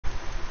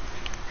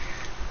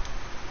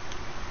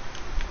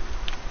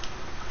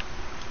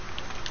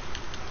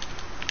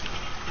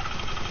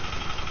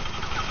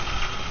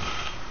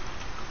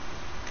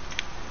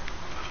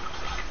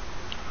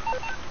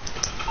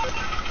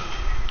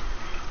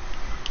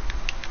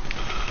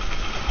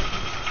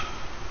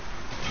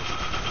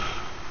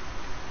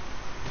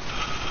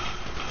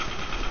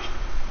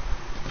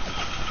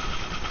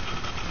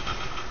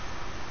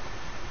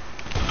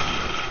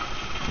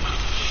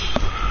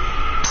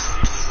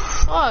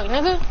fuck,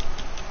 nigga?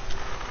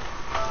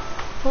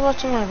 Who's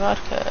watching my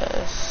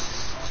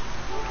podcast?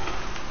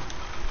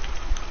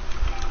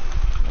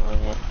 Oh,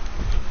 yeah.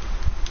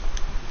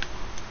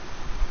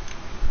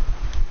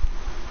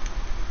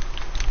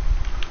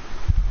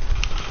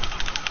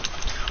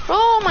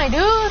 Oh, my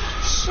dude.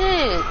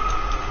 Shit.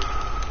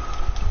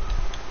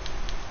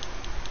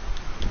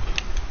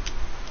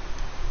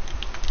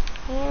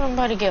 I'm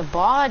about to get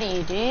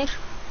bodied, dude.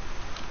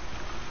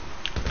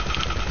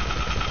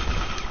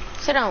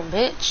 Sit down,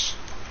 bitch.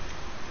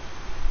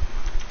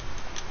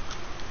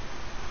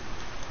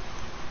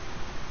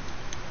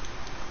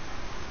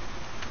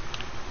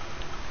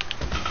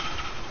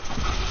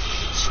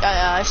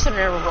 I should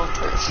never go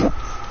first.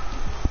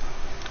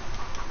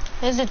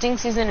 Hezzy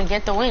thinks he's gonna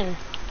get the win.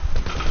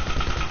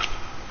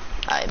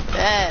 I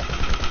bet.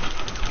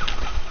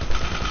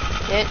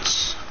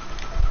 Bitch.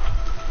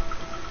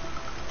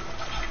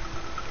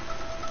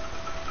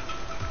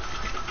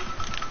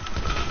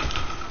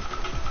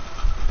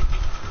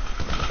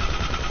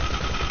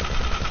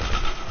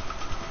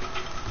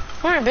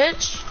 Come here,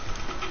 bitch.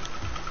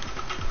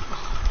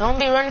 Don't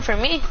be running from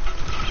me.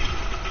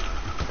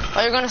 Oh,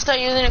 you're gonna start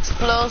using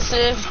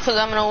explosives because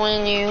I'm gonna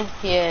win you?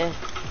 Yeah.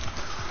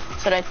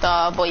 That's what I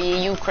thought, but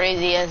you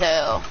crazy as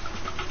hell.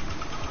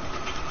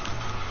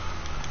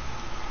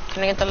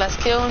 Can I get the last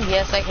kill?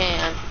 Yes, I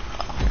can.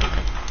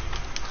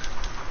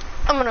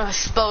 I'm gonna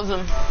expose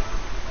him.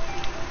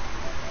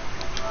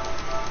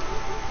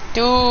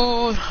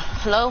 Dude,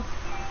 hello?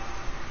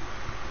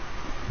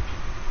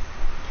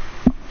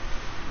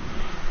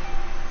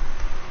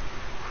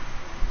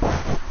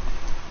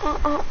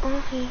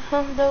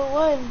 I'm the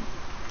one.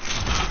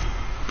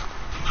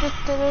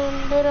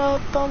 Put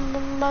up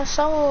on my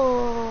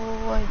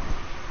soul.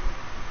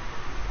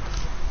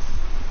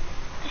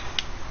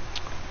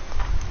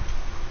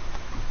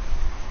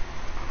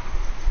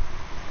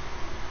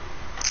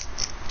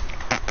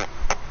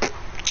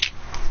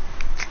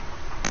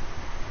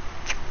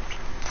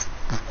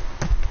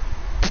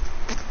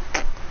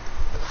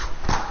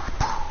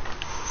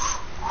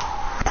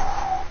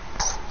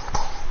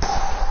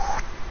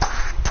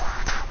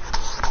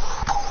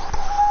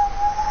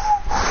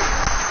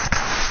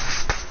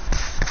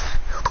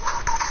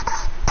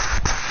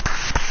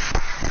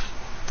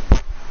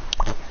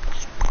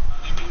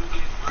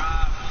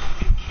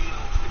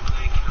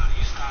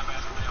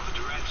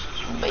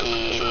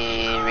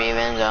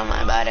 On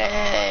my body.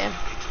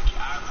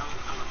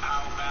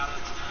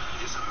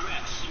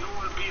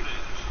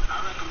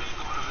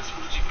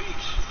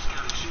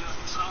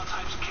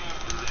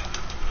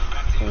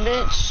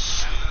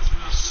 Bitch.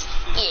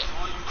 Yeah.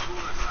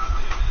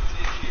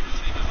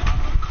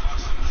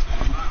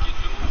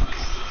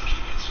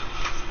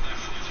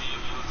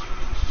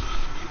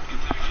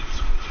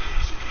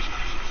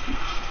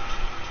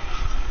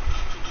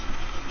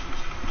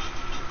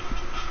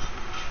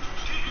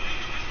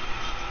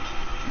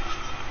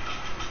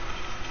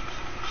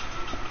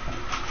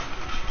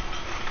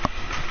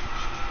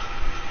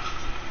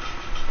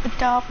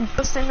 Stop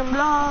busting them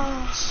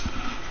blocks.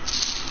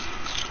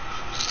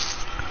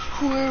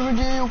 Whoever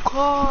do you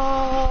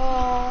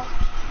call?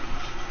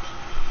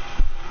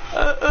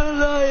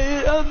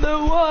 I'm the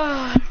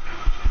one.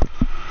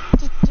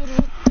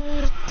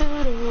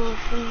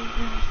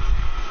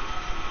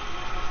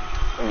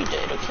 I'm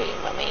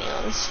dedicating my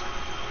mans.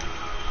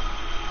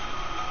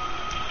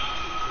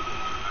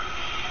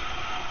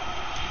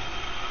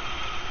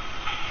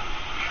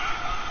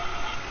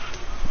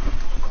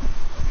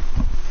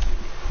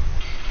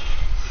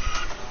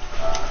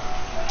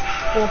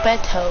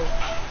 Roberto.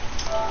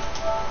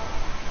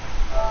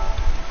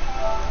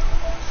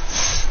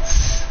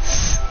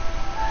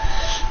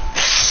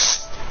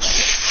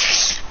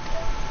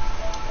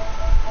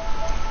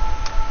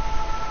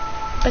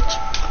 Bitch,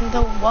 I'm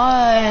the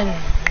one.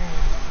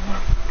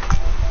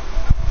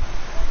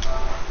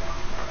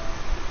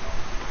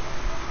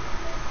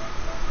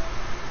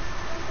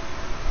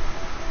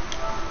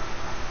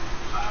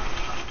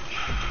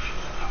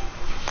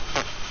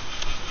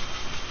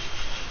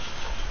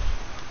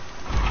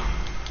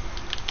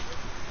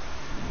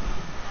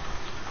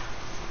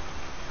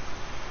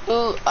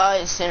 Ooh,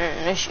 I sent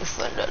an issue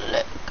for the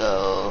let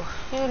go.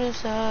 You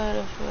decide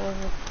if you're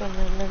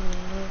gonna let me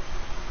know.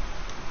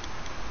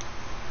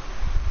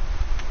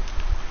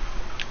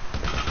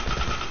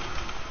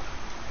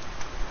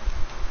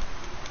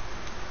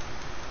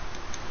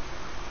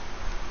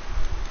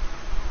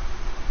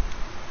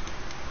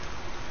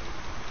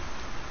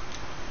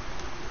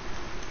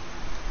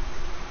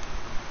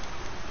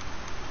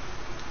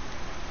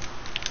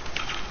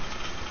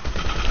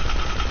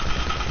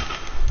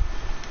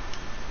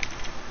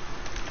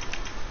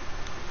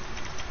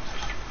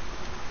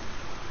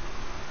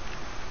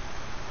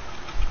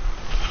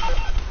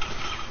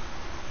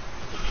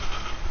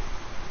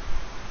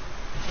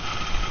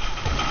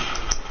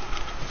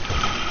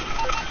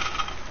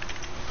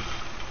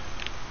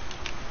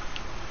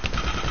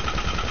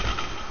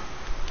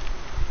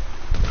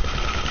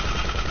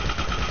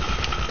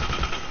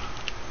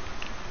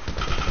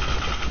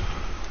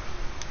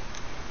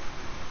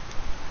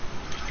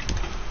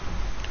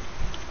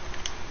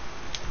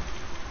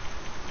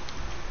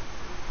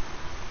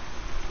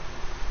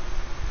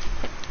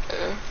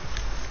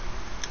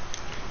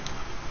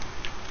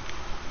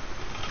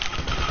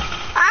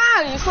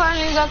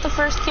 finally got the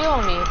first kill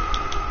on you.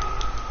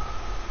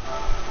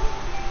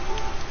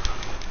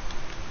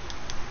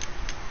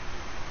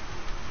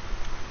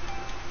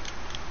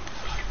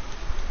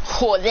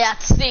 Oh,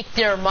 that's sick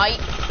there, mate.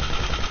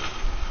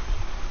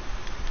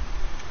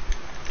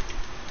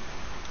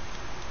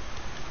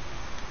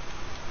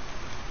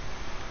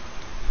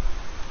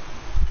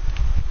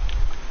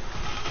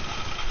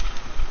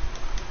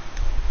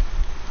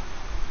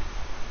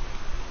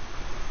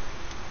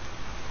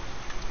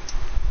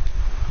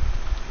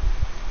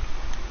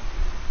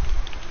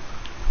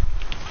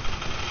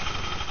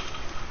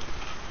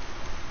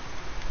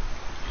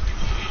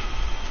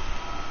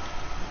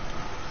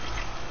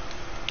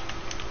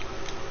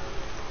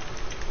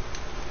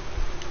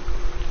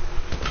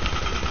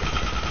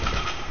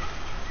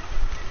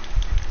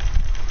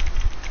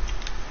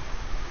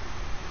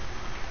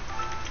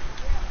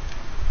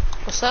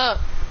 What's up?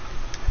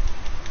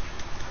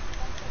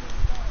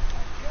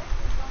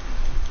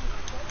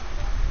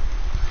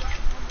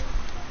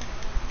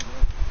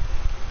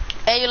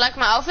 Hey, you like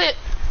my outfit?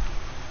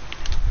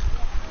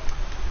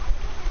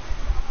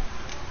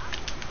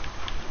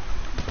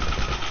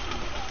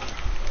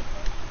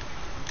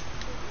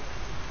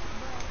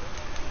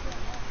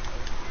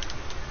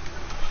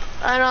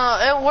 I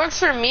know, it works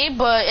for me,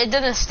 but it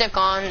doesn't stick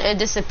on. It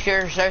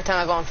disappears every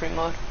time I go in free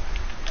mode.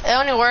 It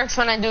only works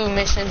when I do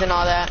missions and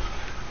all that.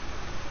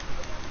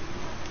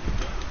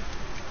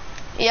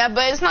 Yeah,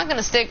 but it's not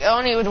gonna stick. It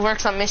only would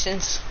work on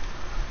missions.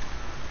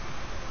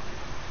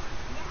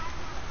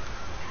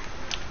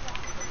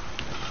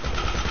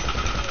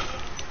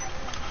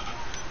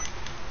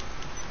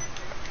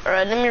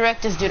 Alright, let me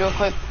wreck this dude real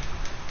quick.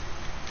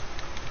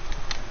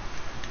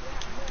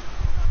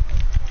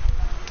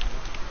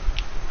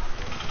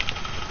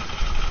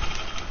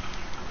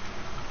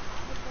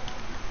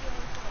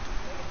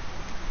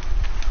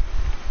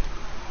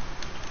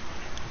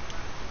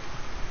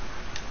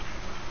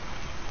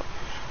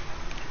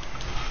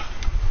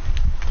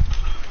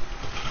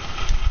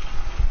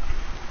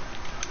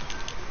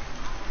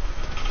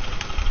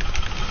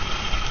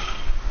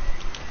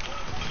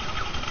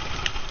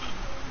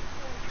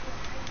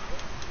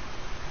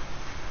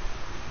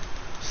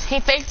 He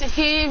faked it.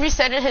 He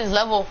resetted his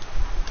level.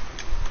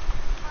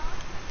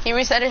 He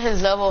resetted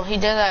his level. He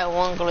did that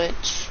one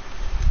glitch.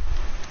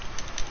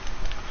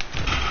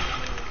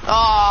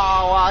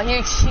 Oh wow,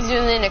 he's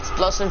using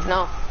explosive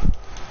now.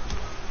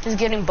 He's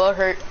getting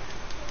butthurt.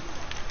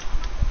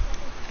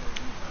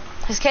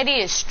 His KD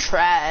is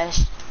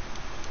trash.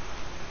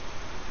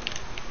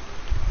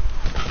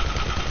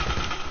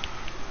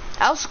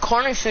 I was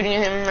corner shooting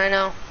him right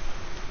now.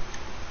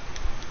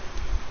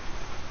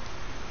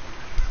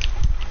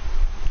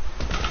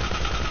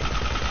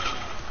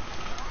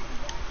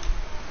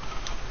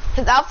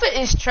 His outfit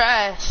is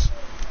trash.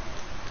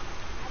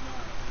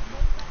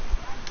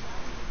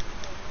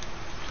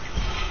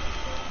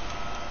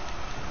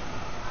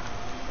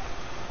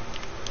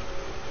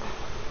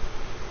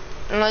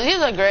 No, these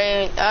are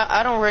great.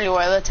 I don't really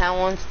wear the tan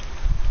ones.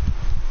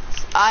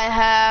 I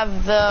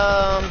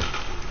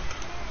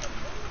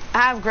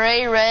have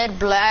gray, red,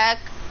 black,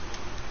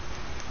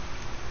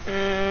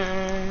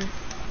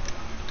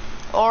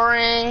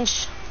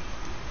 orange.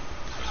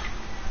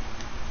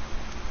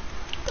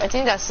 I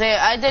think that's it.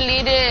 I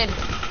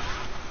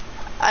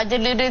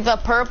deleted the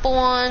purple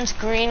ones,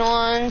 green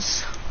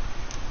ones.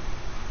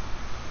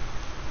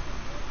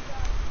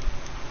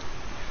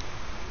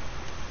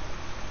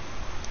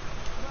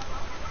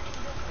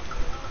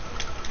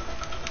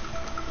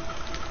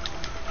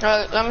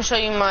 Let me show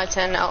you my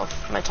 10 now,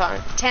 my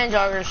 10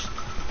 joggers.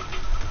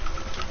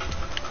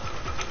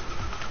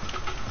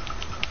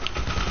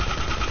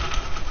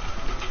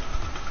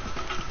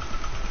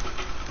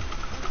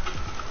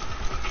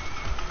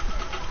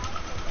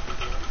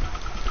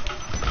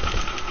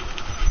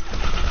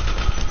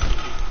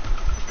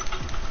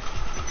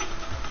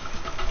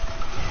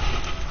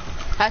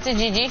 That's a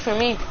GG for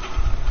me.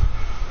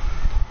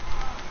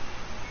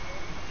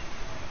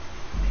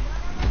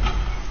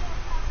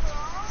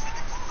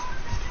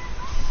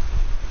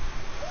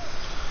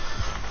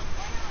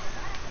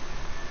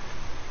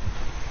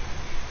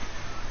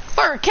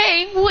 For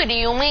K, what do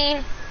you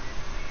mean?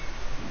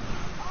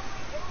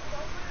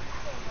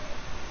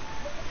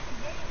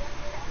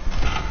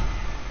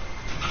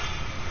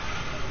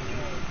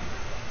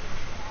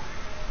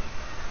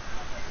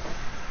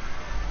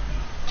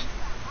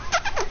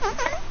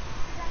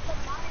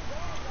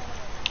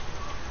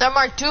 They're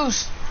Mark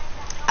IIs.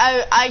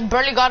 I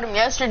barely got them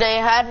yesterday.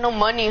 I had no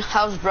money.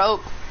 I was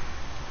broke.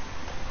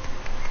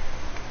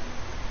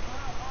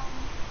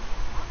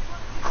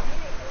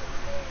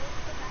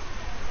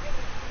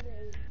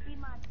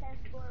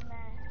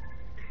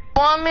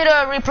 Want me to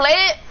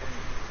replay it?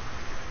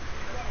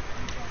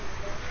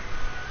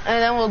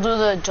 And then we'll do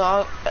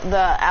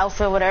the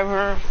outfit,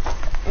 whatever.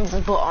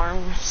 Just put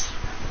arms.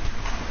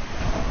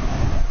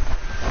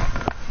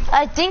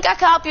 I think I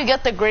can help you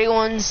get the gray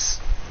ones.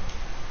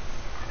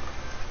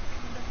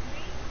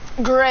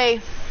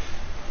 Gray.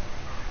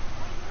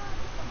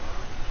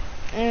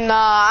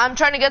 Nah, I'm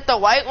trying to get the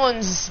white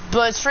ones,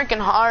 but it's freaking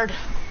hard.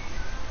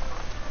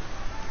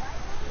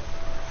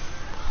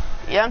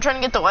 Yeah, I'm trying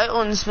to get the white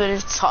ones, but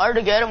it's hard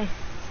to get them.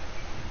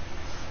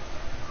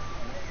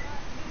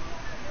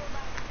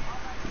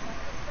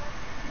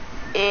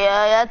 Yeah,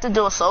 I have to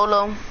do a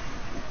solo.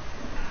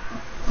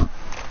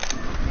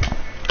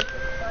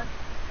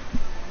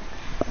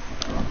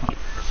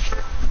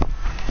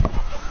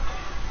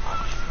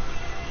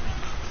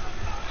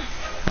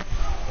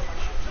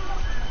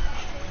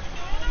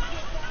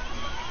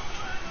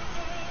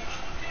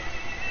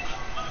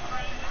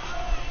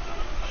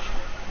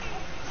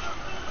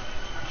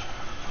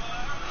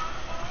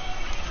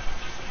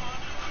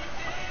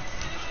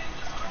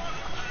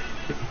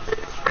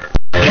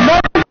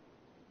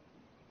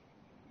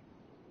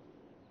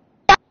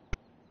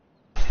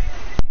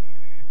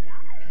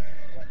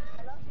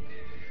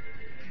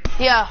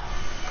 Yeah.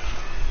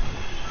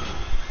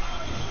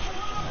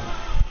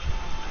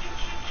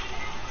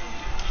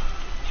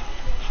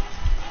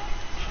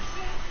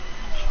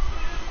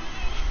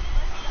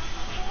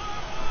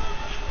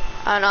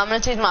 I know, I'm gonna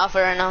change my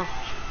outfit right now.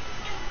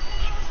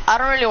 I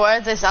don't really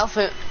wear this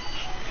outfit.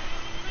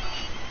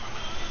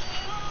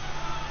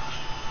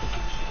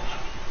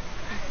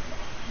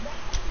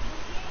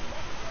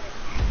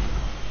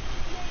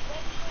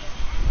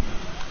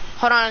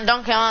 Hold on,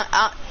 don't kill me.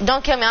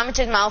 Don't kill me, I'm gonna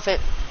change my outfit.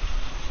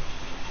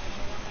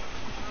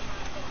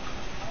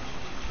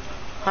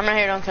 I'm right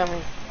here, don't kill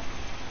me.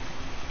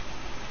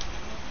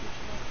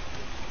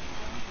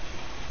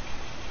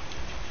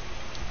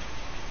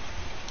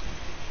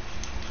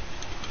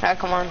 Alright,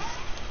 come on.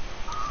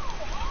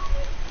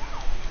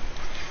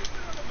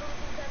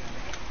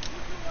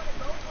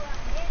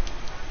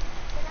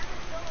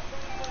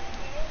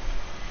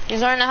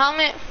 He's wearing a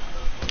helmet.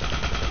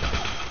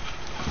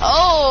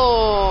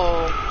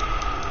 Oh!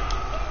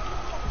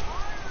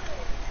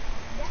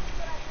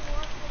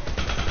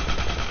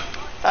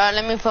 Alright,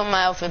 let me put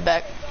my outfit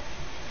back.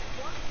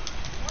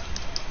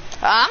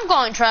 I'm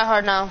going try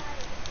hard now.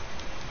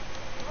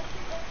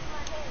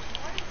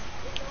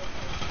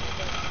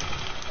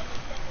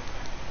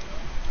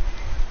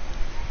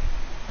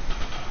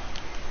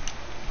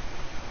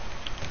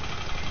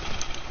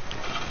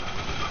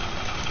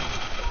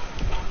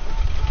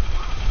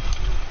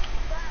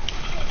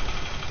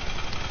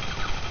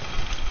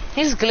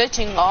 He's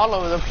glitching all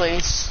over the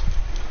place.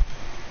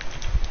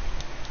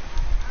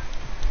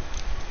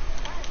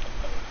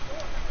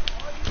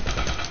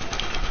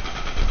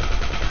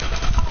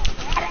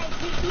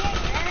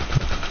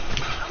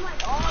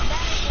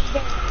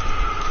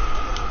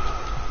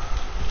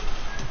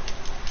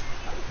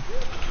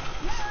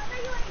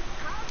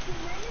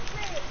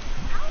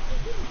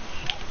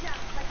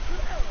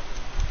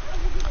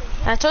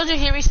 I told you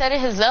he reset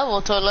his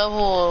level to a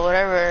level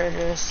whatever it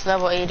is,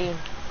 level 80.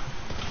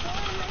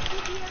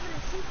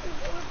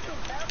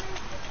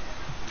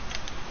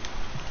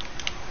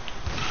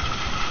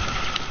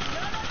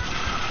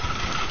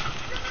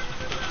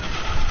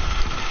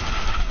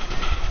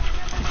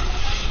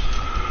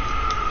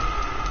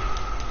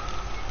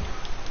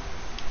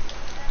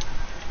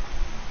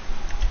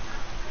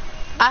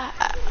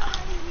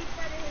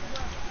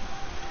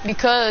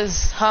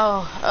 Because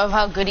of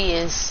how good he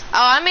is. Oh,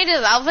 I made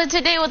his outfit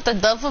today with the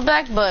duffel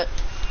bag, but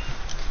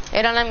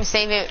it don't let me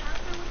save it.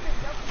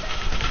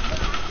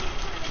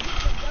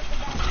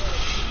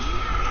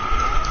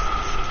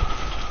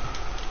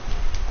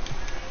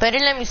 But it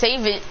didn't let me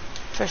save it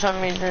for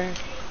some reason.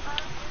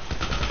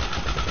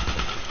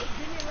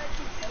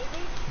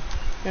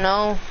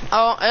 No,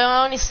 oh, it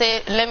only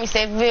let me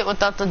save it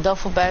without the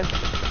duffel bag.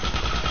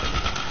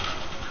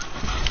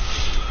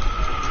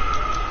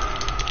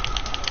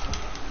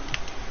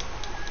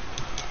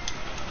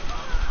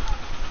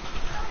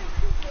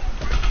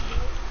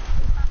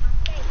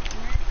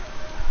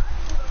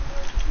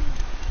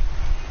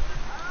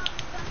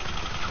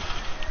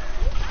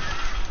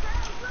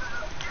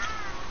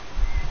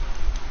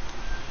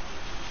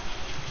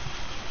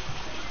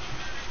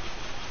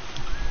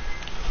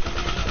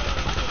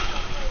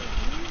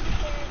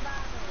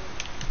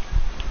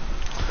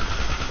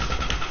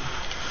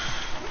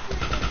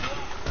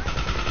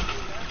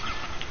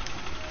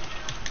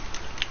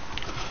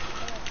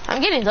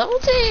 I'm getting double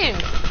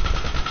teamed.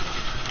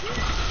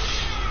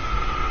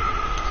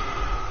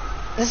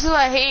 This is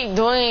why I hate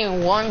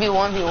doing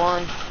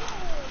 1v1v1.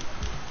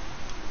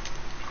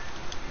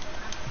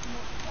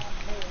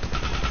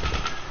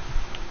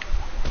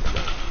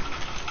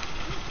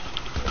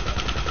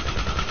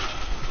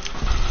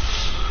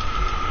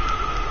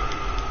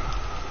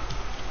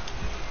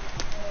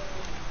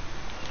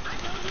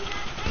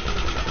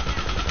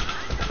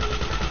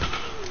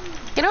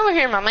 Get over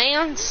here, my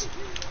mans.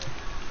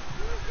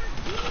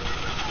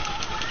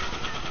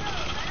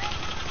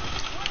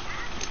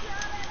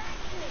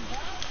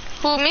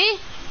 Who, me?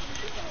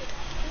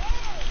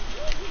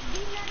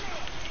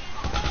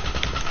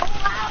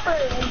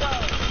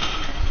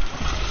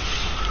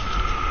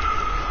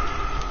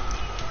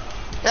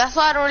 That's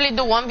why I don't really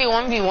do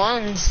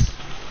 1v1v1s.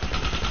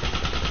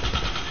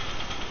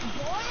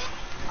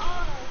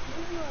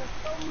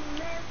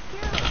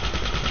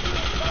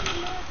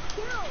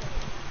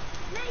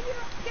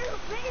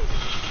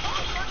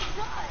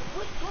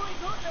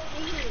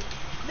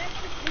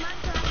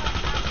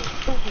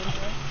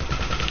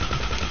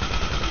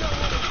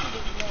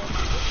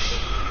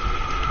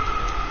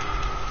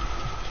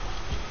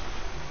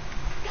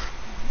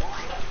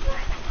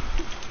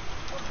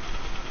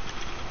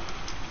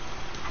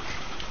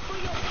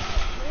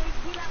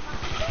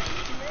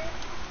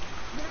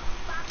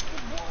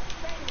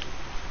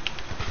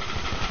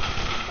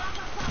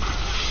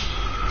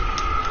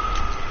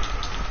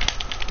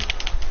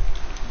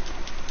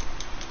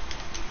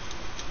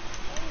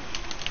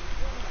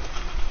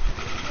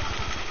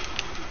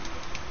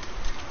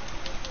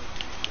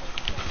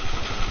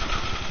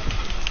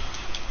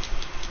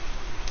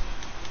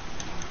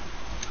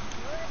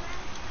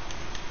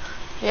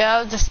 Yeah,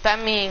 I was just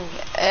spamming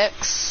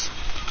X.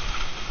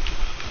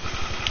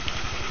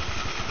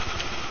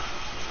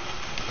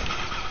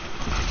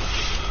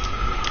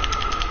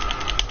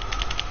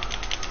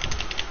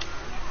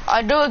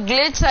 I do a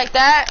glitch like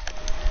that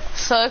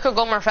so it could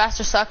go more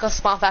faster, so I could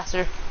spawn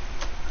faster.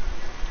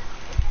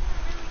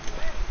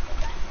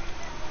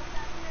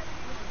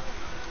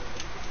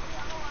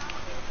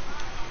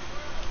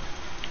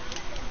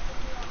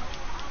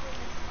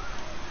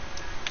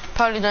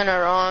 Probably done it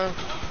wrong.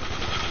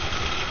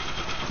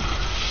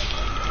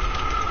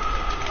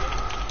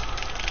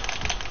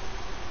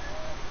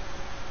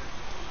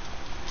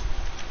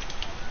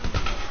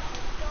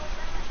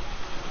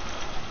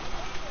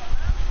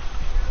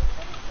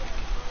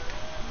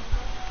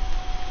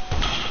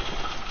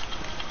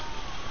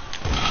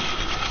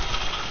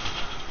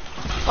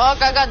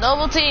 Fuck, I got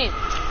double team.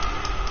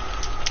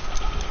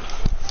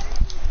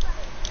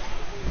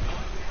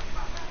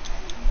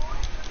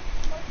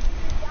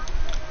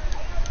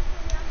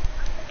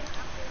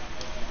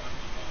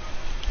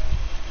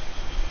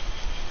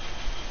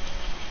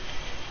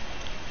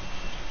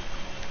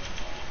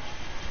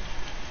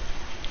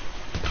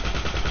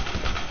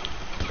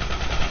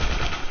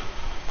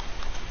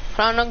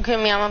 Hold on, don't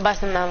kill me, I'm gonna buy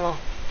some ammo.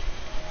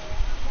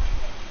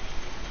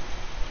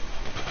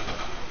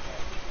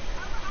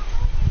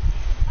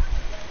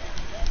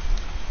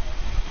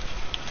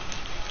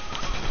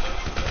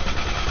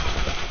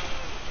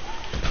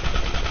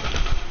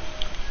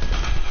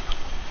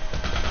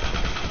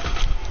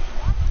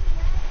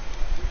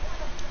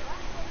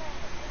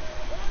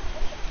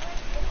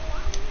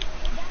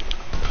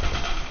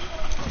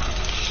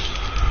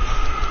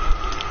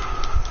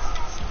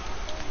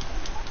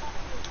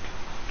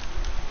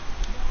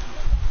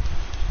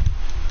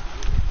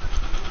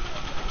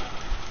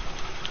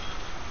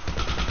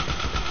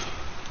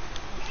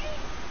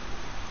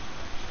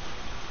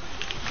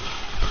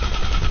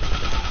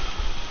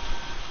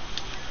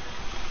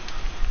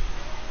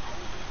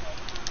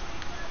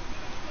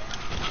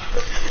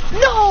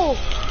 No!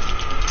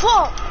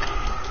 Fuck!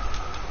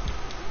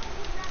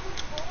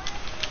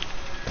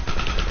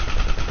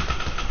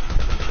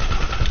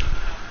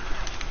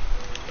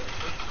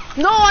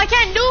 No, I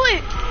can't do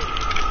it!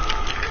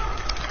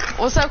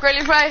 What's up,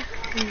 Curly Fry?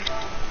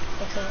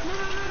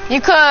 You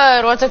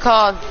could, what's it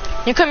called?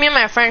 You could mute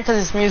my friend because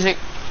it's music.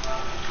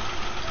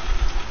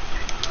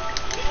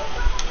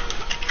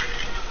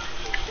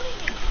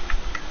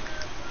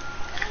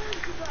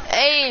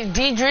 Hey,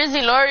 D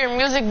Drizzy, lower your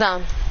music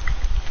down.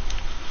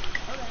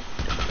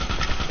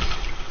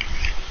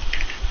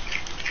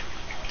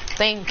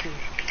 Thank you.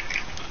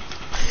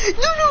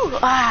 No.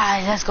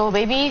 Ah, let's go,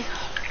 baby.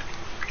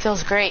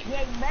 Feels great.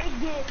 Yeah, you better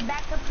get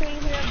back up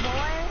in here,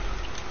 boy.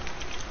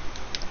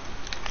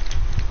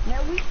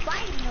 Now we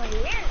fighting over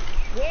here.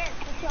 Yeah,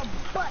 put your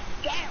butt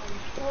down,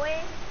 boy.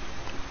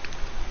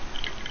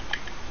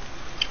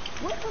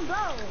 Where's the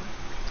go?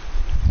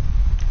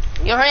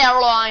 You hurry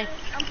up, line.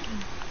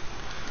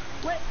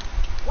 Wait,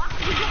 why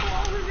would you go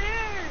over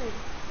there?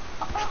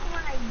 Oh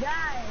my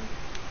god.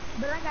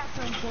 But I got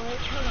some boys.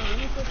 Hold on, let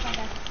me see if I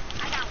got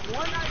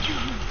one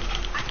RPG.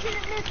 I should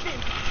have missed it.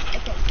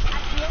 Okay,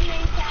 I see a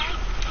name tag.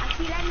 I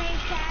see that name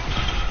tag.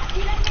 I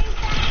see that name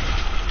tag.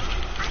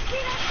 I see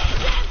that name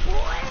tag,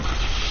 boy.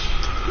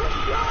 Let's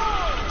go.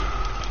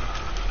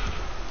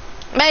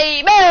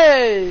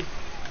 Baby!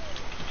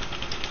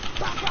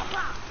 Pop, pop,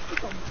 pop.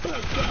 It's a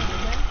big game,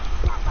 man.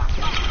 Pop, pop,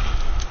 pop.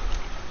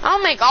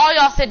 I'll make all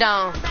y'all sit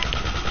down. Pop,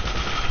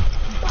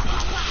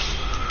 pop, pop.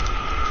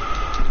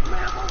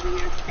 Man, I'm over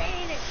here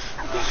saying it.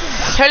 I'm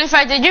getting Curly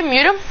Fry, did you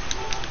mute him?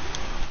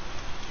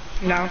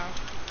 No.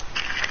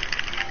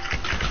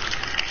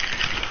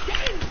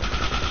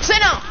 Sit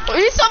down.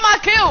 You saw my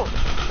kill.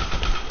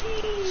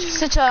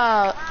 Such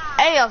a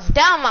AF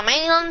down, my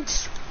man.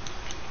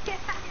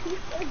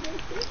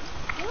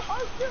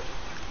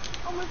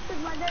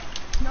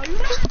 No,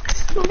 you're not.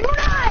 No, you're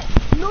not.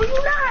 No,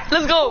 you're not.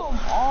 Let's go.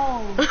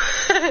 Oh,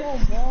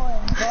 come on,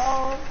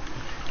 bro.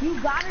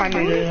 You gotta I do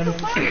made it. it.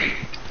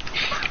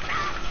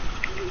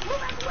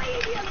 Move out the way,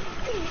 Indiana.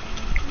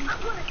 I'm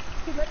gonna.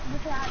 See, this is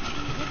how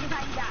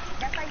you die.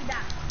 That's how you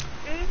die.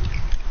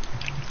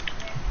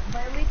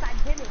 But at least I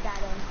didn't die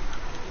then.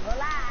 No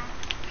lie.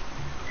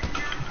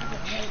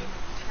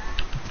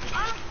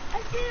 Oh, I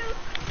see you.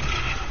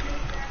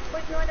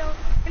 Wait, no.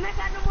 And I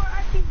got no more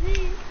RPG.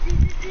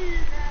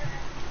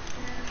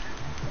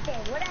 Okay,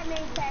 where that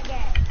name tag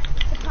at?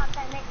 To pop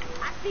that name.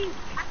 I see,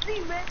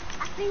 man.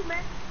 I see that,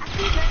 man.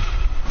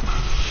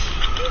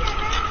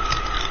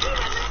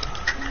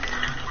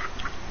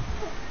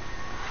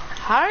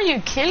 How are you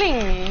killing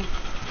me?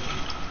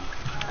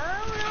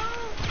 Oh no.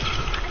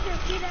 I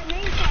just see that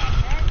name tag,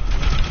 man.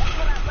 That's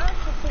what I love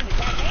to see.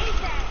 That name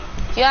tag.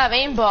 You have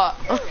aimbot.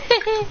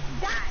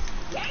 God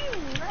dang,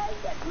 man.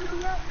 That blew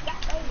me up. God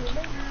dang,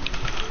 man.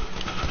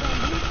 That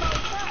blew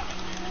folks up.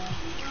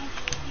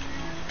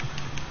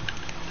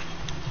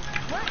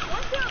 What?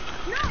 What's up?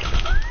 No!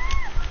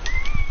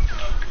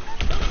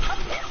 A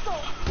pistol!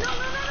 No!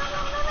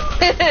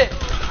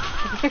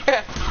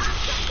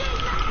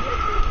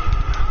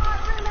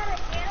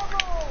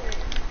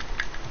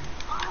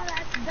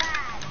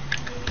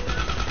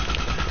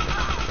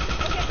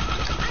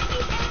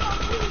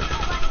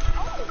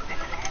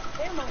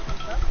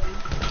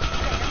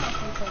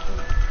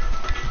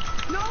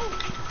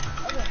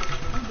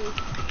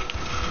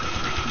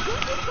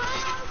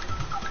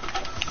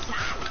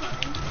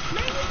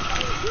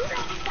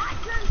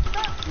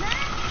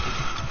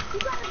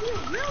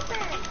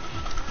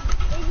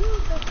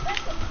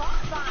 car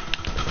buying.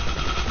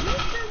 You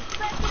should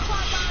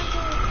specify buying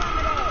doing some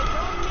of that.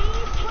 Don't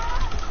need, bro.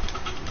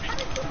 How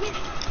did you get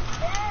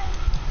that?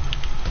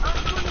 I'm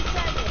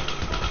 27.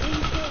 Are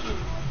you kidding?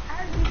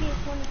 How did you get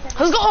 27?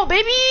 Let's go,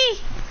 baby!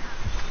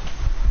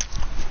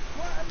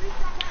 Well, at least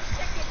I got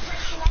second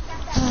place and I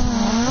got that.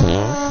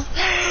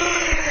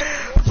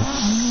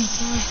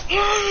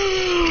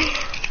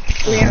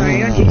 Leon, are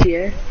you on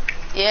GTA?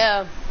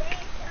 Yeah.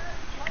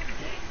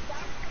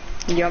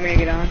 Do you want me to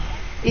get on?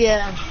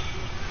 Yeah.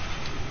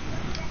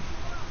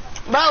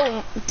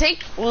 Bro,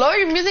 lower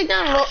your music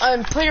down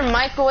and put your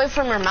mic away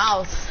from your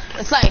mouth.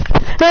 It's like,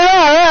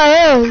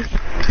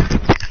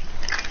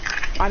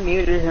 I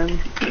muted him.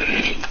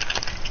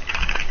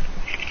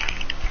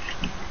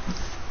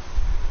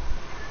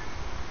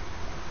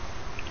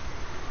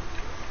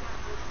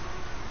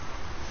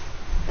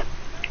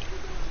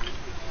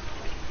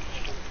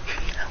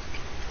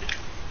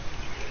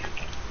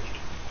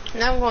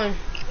 now I'm going.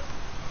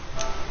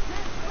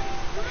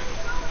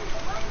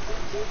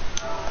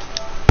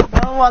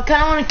 Bro, I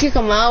kind of want to kick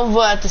him out,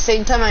 but at the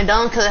same time I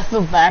don't because I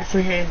feel bad for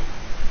him.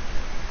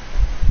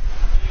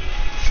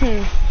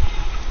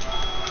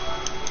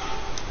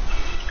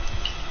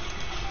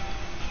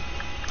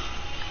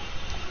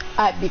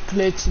 I be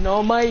clutching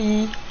on my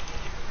E.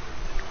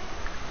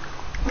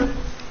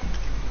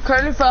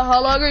 Curly, for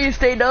how long are you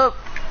stayed up?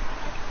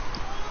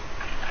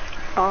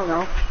 I don't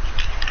know.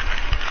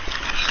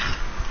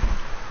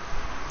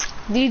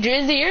 D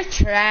Drizzy, you're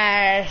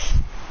trash.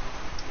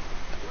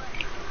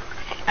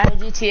 At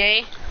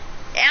GTA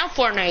and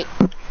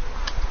Fortnite.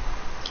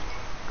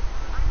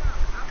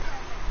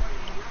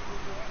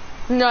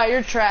 No,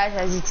 you're trash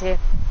at GTA.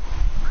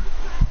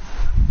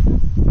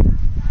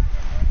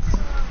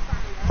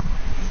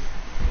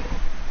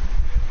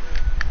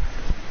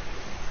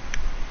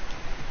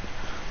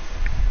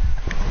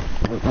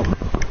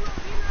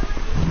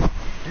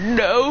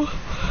 No.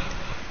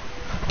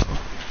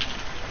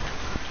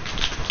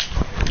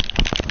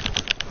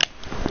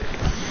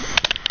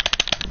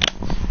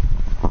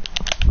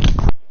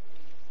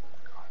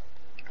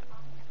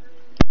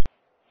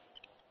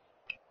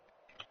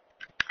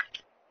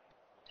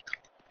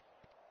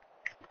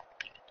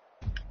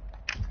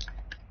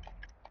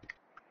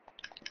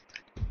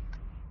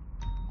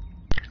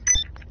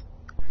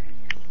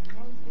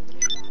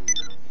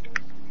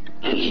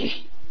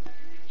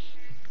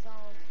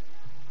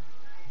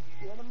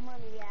 Where the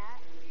money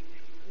at?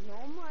 No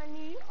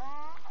money.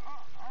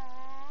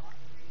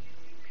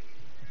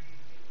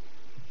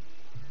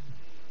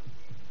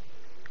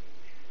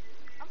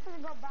 I'm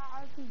gonna go buy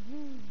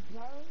RPGs,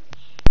 bro.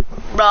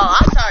 Bro,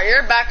 I'm sorry,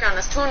 your background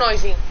is too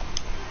noisy.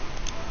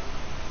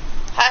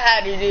 I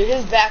had you, dude.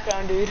 His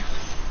background, dude.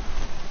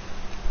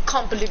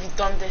 Can't believe he's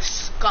done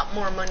this. Got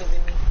more money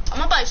than me. I'm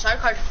gonna buy a star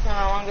card when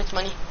I want this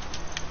money.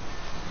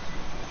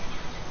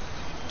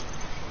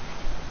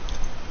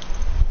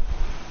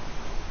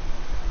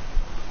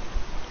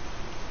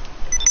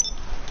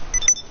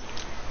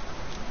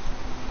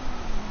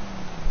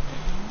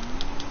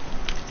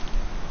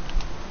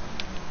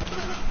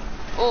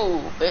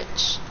 Oh,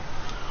 bitch.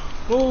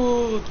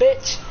 Oh,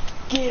 bitch.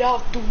 Get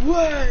out the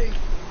way.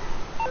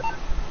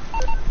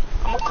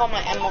 I'm gonna call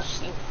my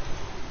MOC.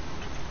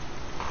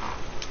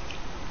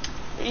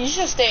 You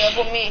should stay up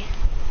with me.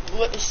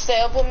 Stay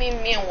up with me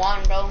and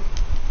Juan, bro.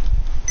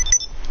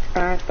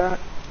 Alright, that.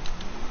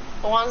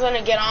 Juan's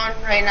gonna get on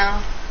right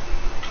now.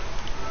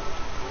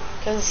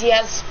 Cause he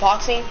has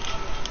boxing.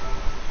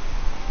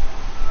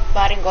 But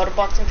I didn't go to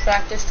boxing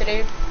practice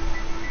today.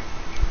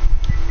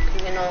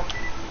 Cause you know,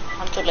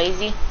 I'm too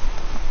lazy.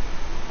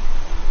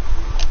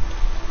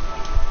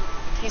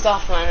 He's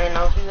offline right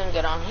now. He's gonna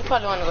get on. He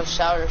probably wanna go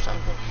shower or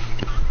something.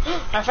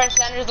 My friend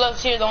Sanders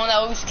Love's here, the one that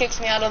always kicks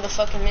me out of the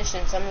fucking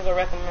mission. So I'm gonna go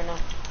wreck him right now.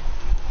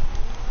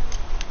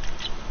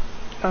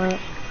 Alright.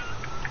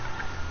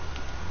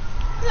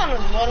 He's on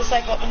his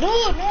motorcycle.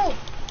 No, no.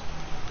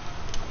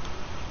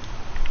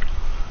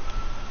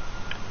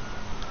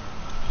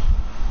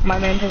 My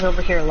man is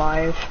over here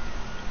live.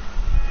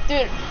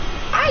 Dude,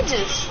 I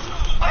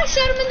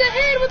shot him in the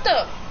head with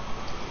the...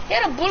 He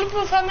had a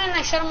bulletproof helmet and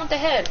I shot him with the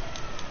head.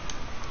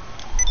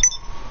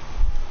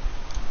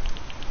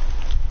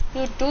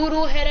 You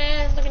doo-doo head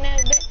ass looking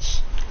ass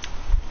bitch.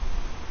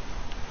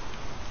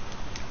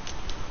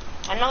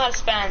 I know how to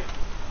spam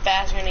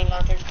fast grenade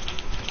launchers.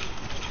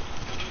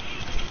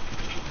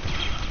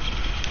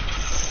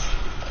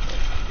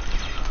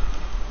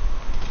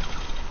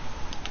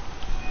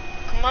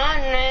 Come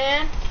on,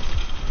 man.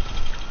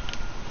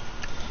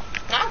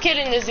 No, I'm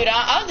kidding this dude.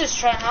 I'll just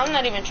try. I'm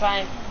not even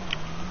trying.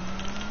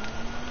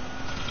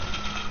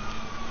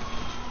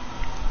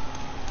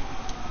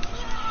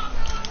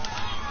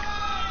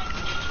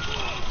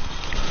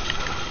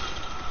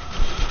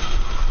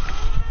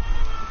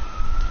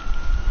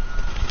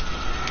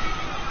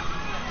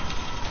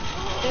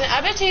 I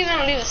bet you he's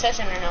gonna leave the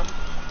session right now.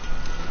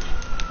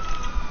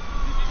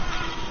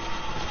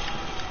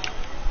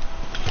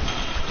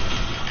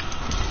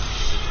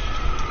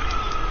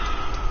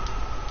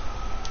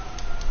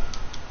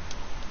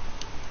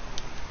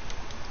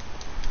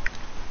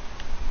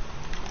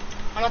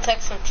 gonna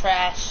text some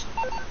trash.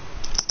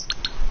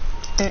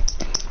 I'm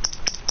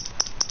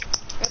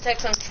gonna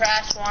text some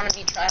trash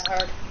wannabe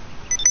tryhard.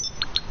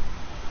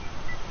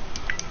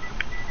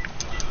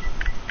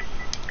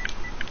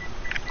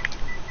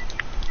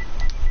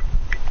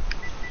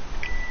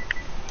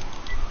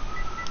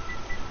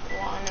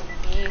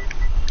 Wannabe.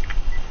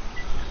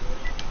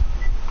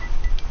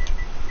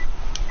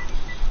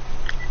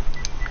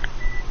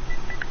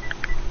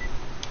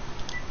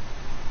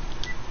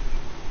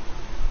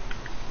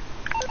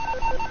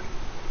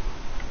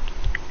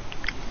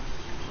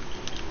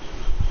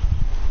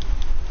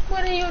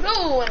 What are you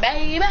doing,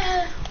 baby?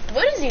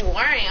 What is he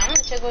wearing? I'm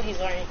gonna check what he's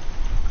wearing.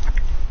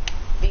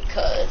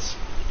 Because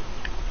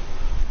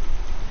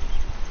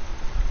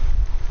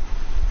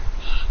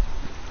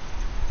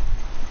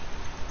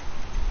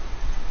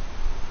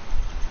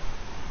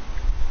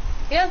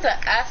he has the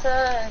ass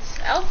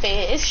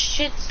outfit. His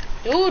shit's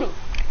doodoo.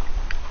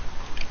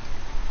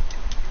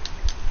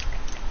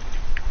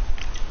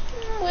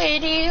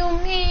 What do you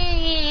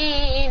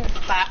mean?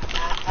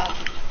 Pow.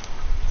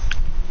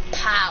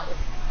 Pow.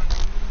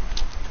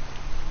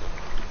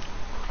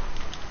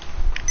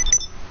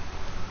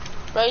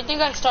 Bro, you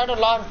think I start a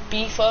lot of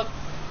beef up?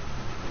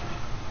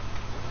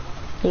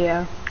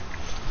 Yeah.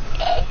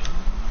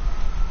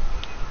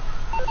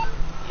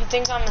 You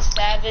think I'm a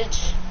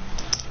savage?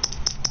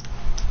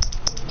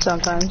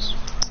 Sometimes.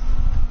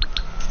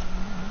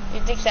 You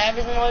think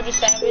savage mode is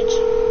savage?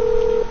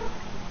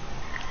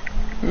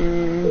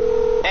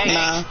 Hey,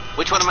 Nah.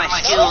 which one of my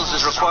skills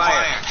is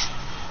required?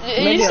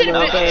 Maybe You a should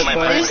little have bit, been.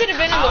 but- You should have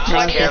been in the I'll take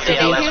party care of the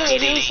yesterday.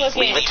 He was LFPD.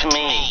 Leave it fucking. to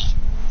me.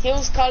 He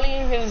was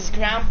calling his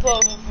grandpa.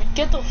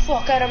 Get the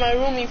fuck out of my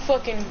room, you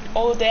fucking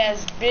old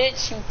ass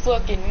bitch. You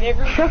fucking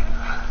nigger.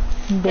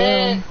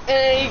 Damn.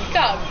 And he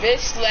got bitch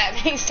slapped.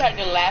 He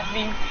started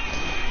laughing.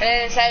 And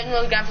then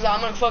Samuel's grandpa's like,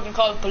 I'm gonna fucking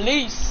call the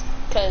police.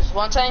 Cause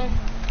one time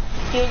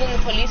he was in the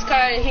police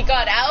car and he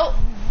got out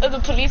of the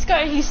police car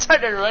and he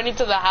started running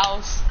to the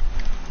house.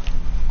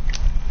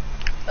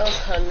 That was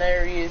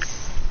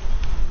hilarious.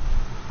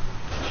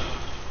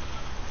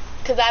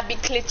 Cause I be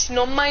clutching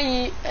on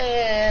my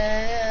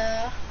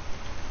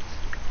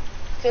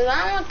cause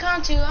I'ma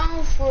count you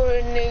out for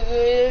a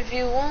nigga if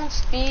you won't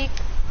speak.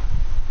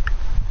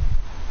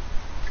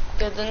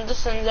 Cause in the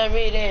sun's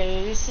every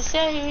day, it's to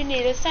say we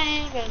need a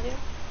sign from you.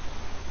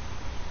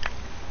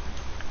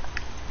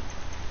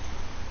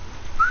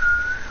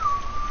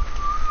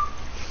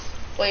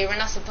 Wait, we're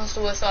not supposed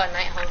to whistle at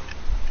night, huh?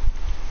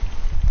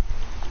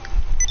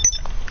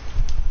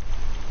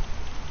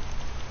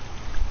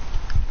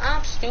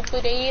 I'm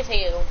stupid as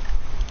hell.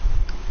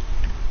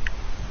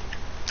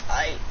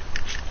 Alright.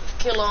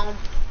 Kill him.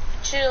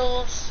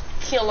 Chills.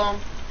 Kill him.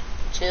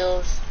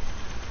 Chills.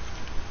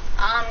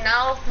 I'm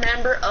now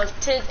member of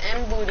Tits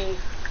and Booty.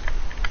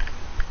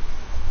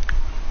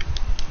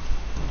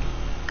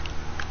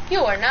 You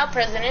are now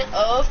president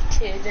of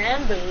Tits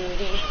and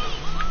Booty.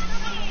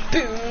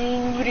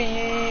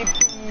 Booty,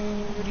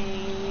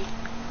 booty.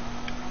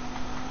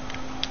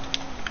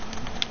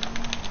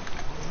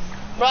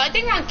 Bro, I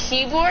think on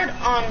keyboard,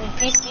 on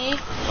PC,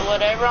 or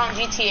whatever, on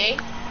GTA,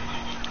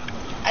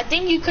 I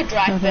think you could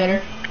drive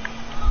better.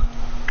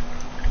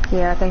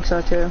 Yeah, I think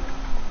so too.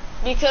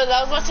 Because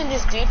I was watching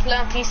this dude play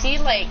on PC,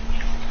 like,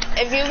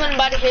 if he was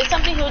about to hit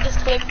something, he would just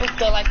click with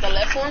the, like, the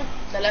left one,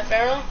 the left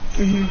arrow.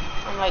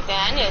 I'm like,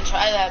 damn, I need to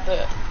try that,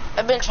 but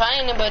I've been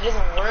trying it, but it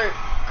doesn't work.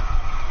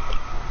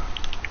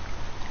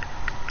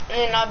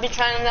 And I've been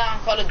trying that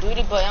on Call of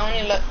Duty, but it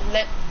only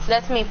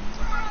lets me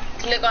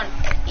click on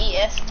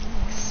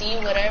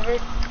ESC, whatever,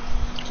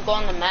 to go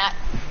on the map.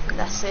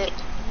 That's it.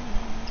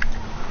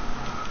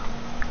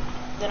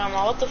 Then I'm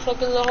like, what the fuck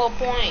is the whole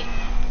point?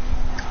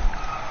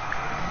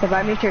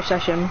 Invite me to your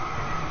session.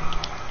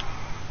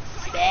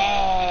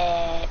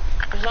 Bad.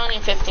 There's only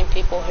 15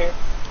 people here.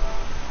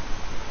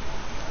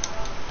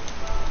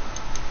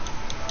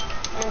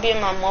 I'm gonna be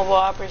in my mobile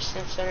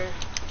operation center.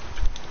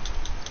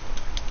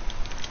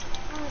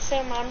 I'm gonna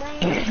say my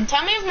brain.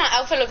 Tell me if my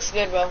outfit looks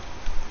good, bro.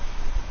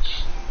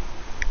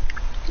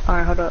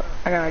 Alright, hold up.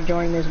 I gotta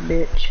join this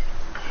bitch.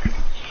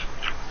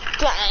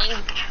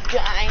 Gang,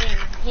 gang.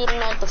 You don't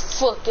know what the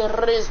fuck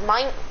it is,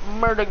 mine.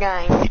 Murder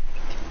gang.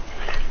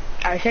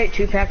 I just ate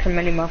 2 packs of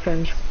mini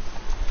muffins.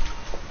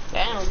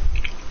 Damn.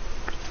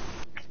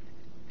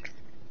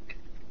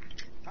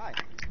 Hi.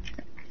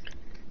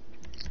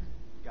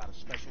 Got a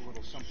special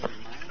little something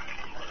in mind?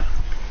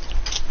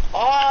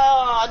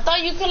 Oh, I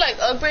thought you could like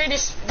upgrade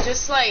this,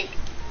 just like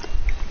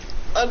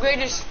upgrade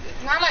this,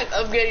 not like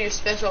upgrade your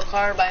special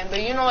car buying,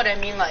 but you know what I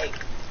mean, like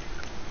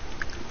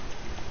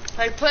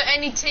put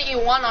any tint you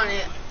want on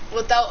it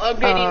without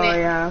upgrading it. Oh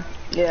yeah,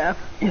 yeah.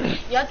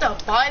 You have to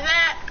buy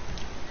that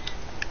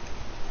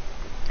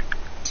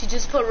to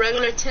just put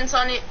regular tints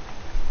on it.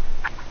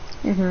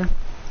 Mhm.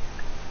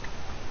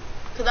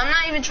 Cause I'm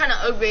not even trying to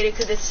upgrade it,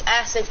 cause it's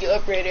ass if you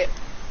upgrade it.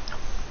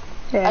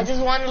 Yeah. I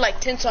just wanted like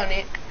tints on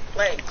it,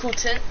 like cool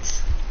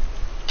tints.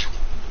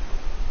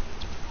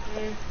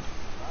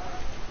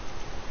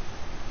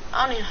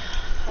 I don't even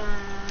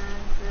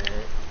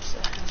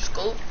have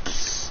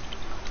scopes.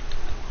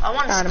 I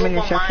want to I'm scoop in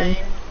your on section.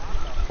 mine.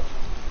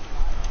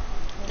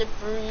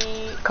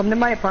 Debris. Come to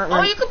my apartment.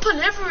 Oh, you can put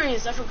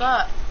liveries. I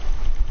forgot.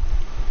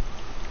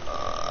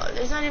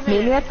 There's not even.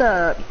 Meet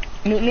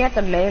me at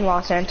the main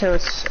Los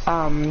Santos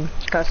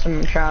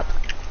custom shop.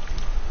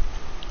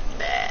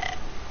 Nah.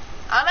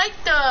 I like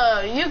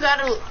the. You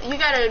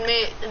gotta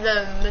admit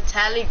the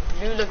metallic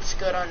blue looks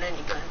good on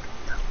any gun.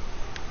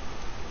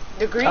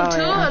 The green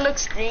too. Yeah. It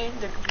looks green.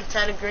 The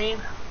metallic green,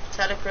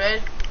 metallic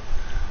red.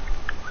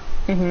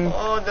 Mhm.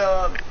 Oh,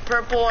 the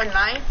purple and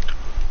knife,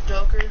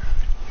 Joker.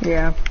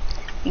 Yeah.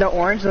 The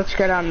orange looks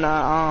good on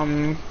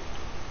the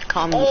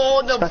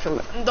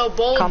The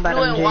bold combat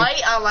blue and MG.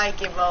 white. I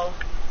like it, bro.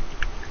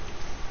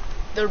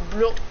 The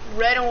blue,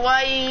 red and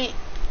white,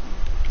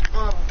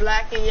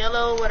 black and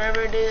yellow,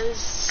 whatever it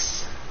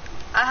is.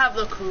 I have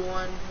the crew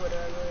one,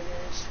 whatever it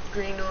is.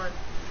 Green one,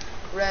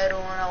 red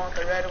one. I want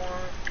the red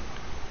one.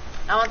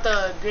 I want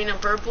the green and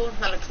purple.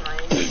 That looks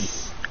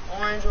nice.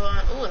 Orange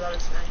one. Ooh, that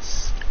looks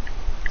nice.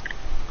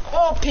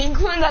 Oh, pink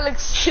one. That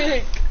looks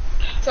sick.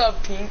 It's all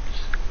pink.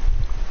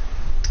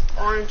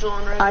 Orange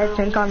one. Red I one.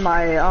 think on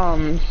my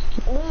Ooh,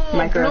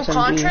 micro blue SMG.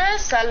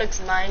 contrast. That looks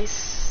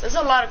nice. There's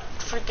a lot of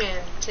freaking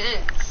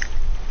tints.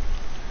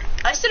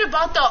 I should have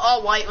bought the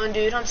all white one,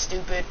 dude. I'm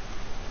stupid.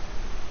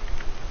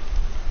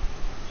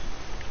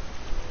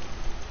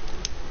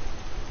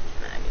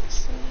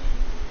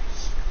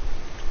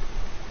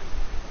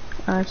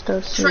 I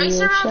still see Tracer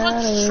your rounds?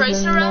 What's shadows tracer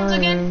in the rounds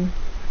again? morning.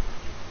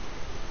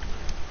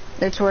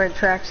 It's where it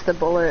tracks the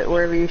bullet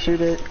wherever you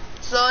shoot it.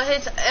 So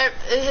it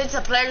hits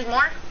a player's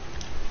mark?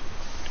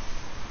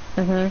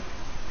 Mhm.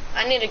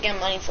 I need to get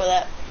money for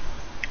that.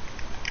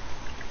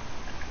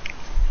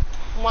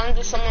 Want to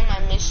do some of my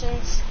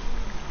missions?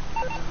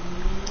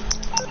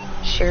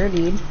 Sure,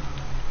 dude.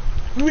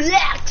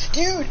 Relax,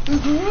 dude.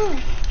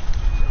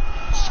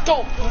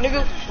 Scope,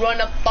 nigga.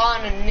 Run up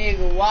on a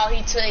nigga while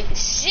he take a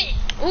shit.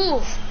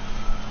 Oof.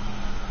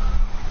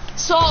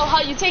 So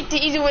how you take the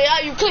easy way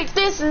out? You click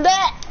this and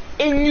that,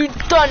 and you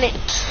done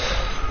it.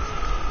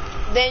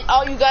 Then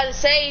all you gotta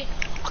say,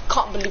 I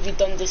can't believe you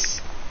done this.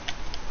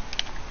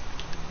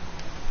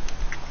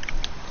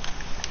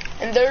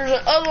 And there's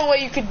another way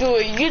you could do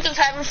it. You just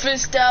have your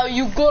fist out.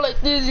 You go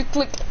like this. You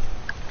click.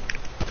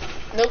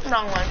 Nope,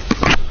 wrong one.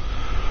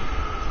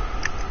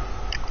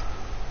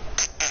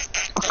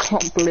 I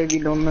can't believe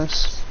you done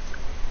this.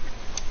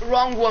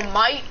 Wrong one,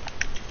 mate.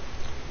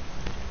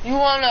 You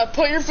wanna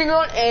put your finger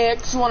on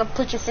X, you wanna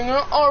put your finger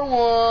on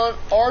R1,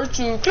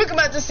 R2, click them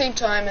at the same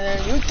time, and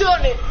then you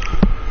done it.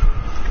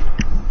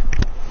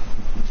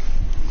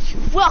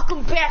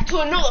 Welcome back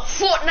to another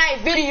Fortnite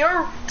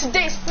video.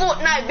 Today's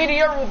Fortnite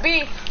video will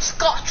be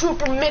Scott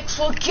Trooper mixed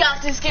with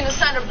Galaxy skin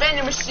inside a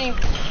vending machine.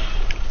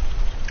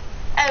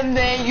 And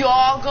then you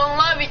all gonna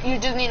love it. You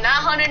just need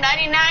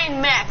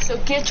 999 max, so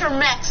get your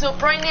max up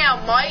right now,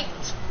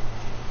 mate.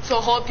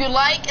 So hope you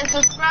like and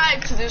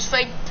subscribe to this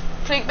fake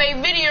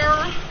clickbait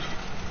video.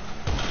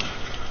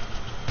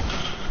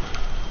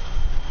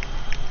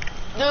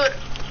 Dude,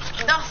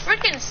 the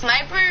freaking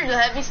sniper, the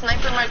heavy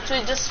sniper Mark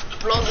II, just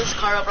blows this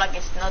car up like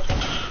it's nothing.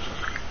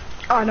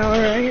 I know,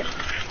 right?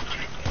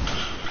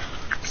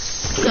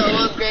 So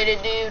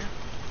upgraded, dude.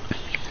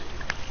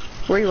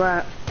 Where you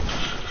at?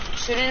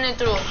 Shooting it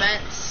through a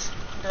fence.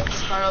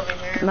 This car over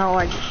here. No,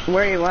 like,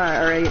 where you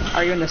at?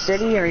 Are you in the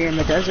city? Or are you in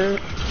the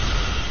desert?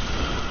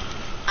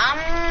 I'm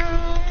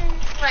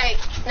like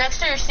next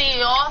to your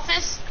CEO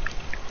office,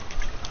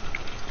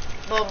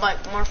 but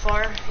like more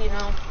far, you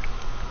know.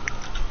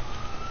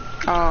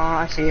 Oh,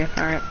 I see you.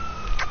 Alright.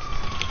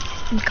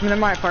 Come to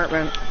my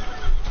apartment.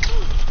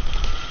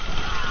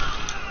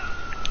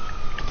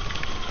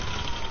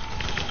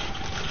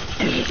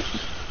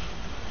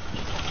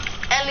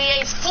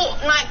 LEA's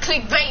Fortnite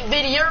clickbait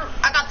video.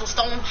 I got the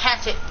stone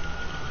hatchet.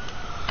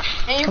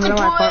 And you Come can to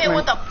do my it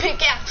with apartment. a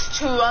pickaxe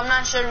too. I'm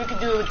not sure if you can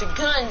do it with the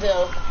gun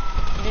though,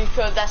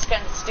 because that's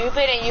kind of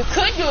stupid. And you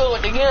could do it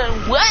with the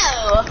gun.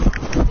 Well,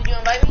 did you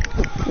invite me?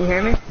 You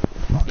hear me?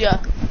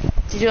 Yeah.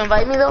 Did you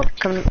invite me though?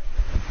 Come.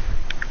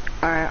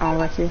 Alright, I'll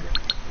let you.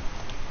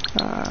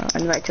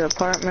 Invite to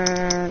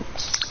apartment.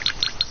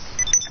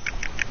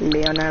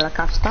 Leonel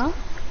Acosta.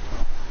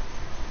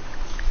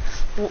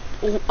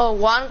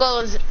 Juan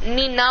goes,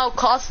 Nina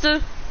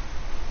Costa.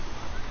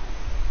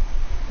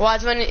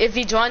 Watch when if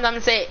he joins, I'm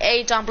gonna say,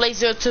 hey, John Blake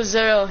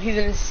 020.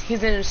 He's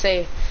gonna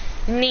say,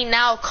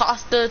 Nina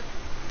Costa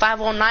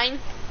 509.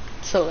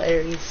 It's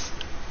hilarious.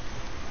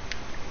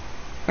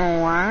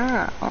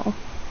 Wow.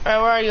 Where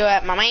are you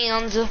at, my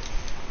mans?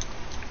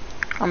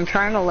 I'm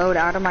trying to load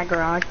out of my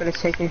garage, but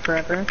it's taking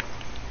forever.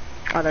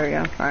 Oh, there we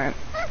go. Alright.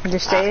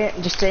 Just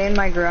stay in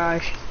my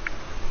garage.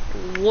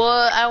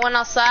 What? I went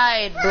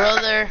outside,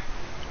 brother.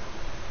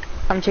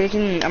 I'm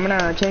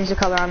gonna change the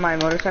color on my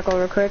motorcycle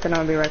real quick, and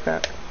I'll be right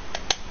back.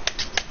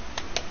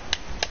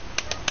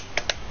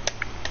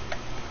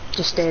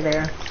 Just stay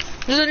there.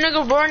 There's a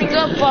nigga running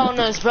up on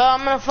us, bro.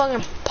 I'm gonna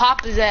fucking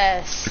pop his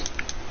ass.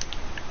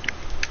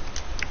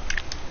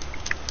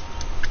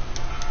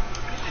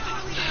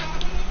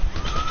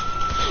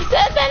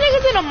 That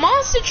nigga's in a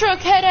monster truck,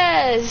 head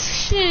ass.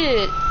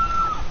 Shit.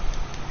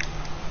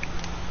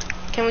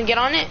 Can we get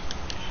on it?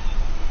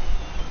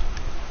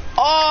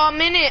 Oh, I'm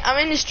in it. I'm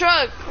in this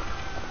truck.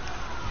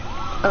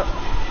 Oh.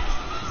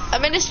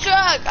 I'm in this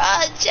truck.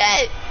 Ah,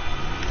 shit.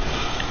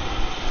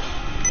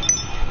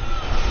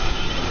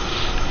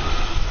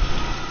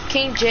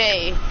 King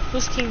J.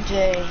 Who's King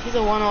J? He's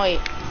a 108.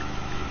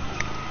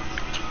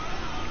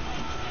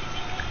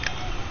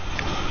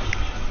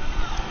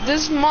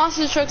 This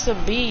monster truck's a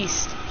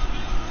beast.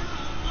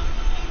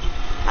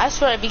 I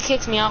swear if he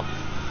kicks me out.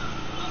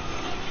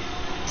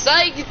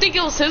 Psych, you think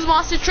it was his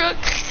monster truck?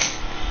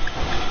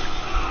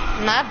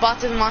 Nah, I bought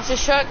this monster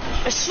truck.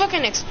 It's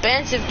fucking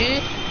expensive,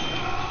 dude.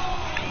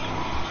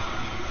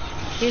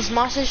 These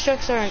monster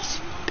trucks are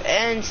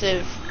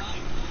expensive.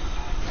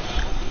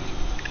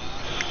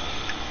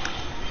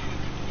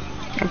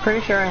 I'm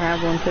pretty sure I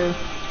have one too.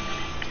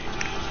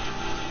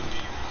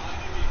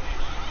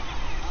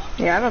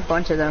 Yeah, I have a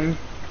bunch of them.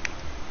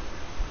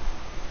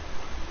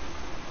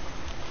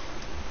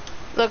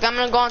 Look, I'm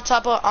gonna go on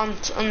top of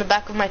on the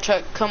back of my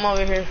truck. Come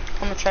over here.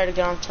 I'm gonna try to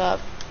get on top.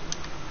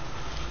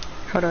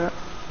 Hold up.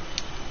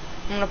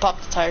 I'm gonna pop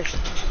the tires.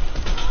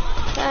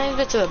 I didn't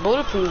get to the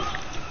bulletproof.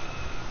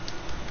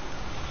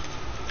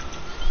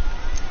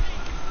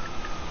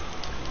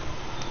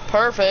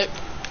 Perfect.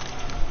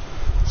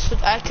 So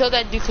I killed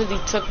that dude because he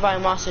took my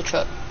monster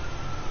truck.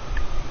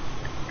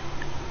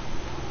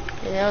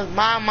 And it was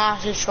my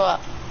monster truck.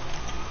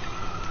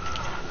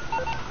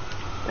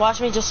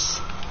 Watch me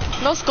just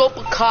no scope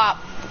a cop.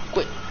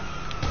 Quit.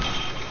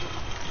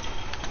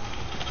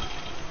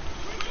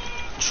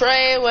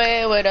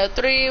 Treyway with a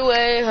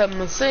three-way, have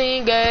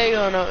machine gay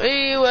on a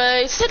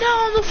E-way. Sit down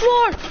on the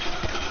floor.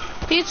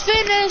 He's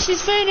finished.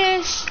 He's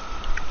finished.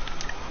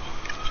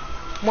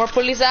 More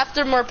police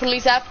after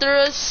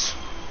us.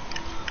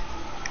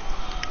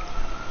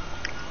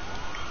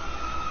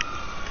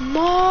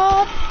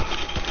 Mob.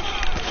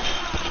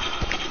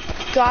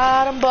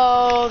 Got them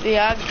both.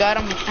 Yeah, I got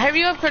them.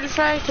 Hurry up, pretty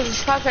fry, because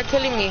these cops are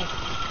killing me.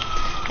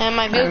 And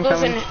my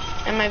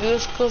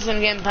vehicle's gonna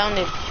get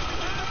impounded.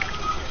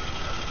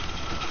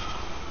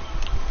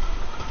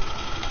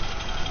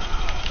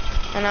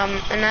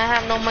 And I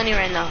have no money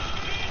right now.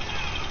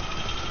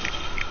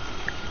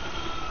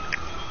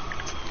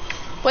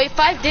 Wait,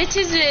 5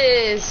 ditches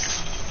is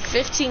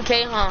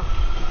 15K, huh?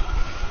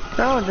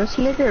 Oh, this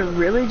nigga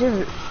really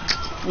just...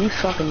 You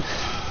fucking...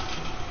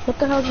 What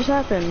the hell just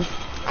happened?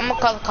 I'm gonna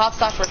call the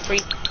cops off for free.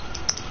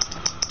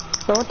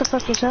 So what the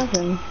fuck just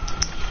happened?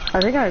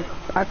 I think I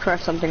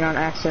pressed something on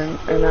accident,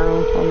 and I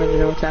don't even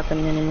know what's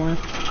happening anymore.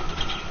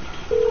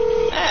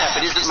 Yeah,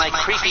 but isn't my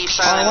creepy Oh, I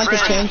silent want to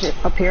friend? change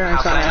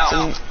appearance How on can I help?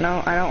 accident.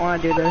 No, I don't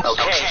want to do this.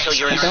 Okay, so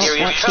you're in I don't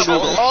serious want to do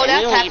trouble. this. Oh, that's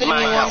and you happened to need me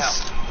my once.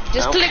 help.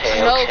 Just click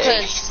Okay, no, okay.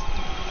 cause...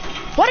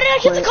 Why did I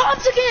get the Quit.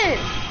 cops again?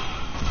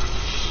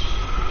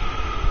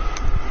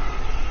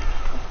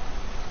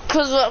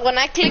 Cause when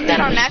I clicked that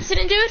on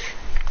accident, dude,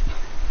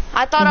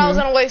 I thought I was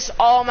gonna waste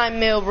all my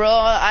meal, bro.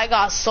 I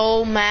got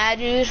so mad,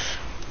 dude.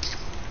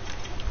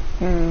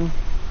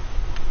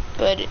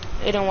 But it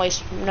didn't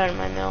waste none of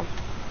my meal.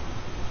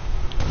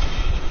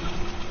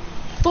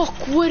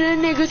 Fuck with a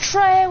nigga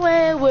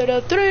treyway with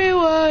a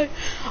three-way.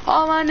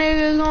 All my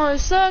niggas gonna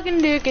sucking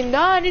dick and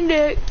dying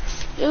dick.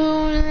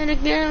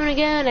 Again.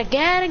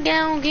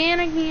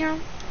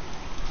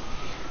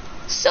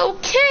 So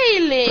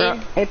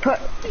Kaylin, It put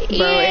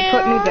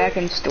me back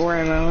in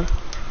story mode.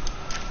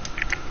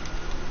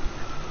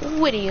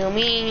 What do you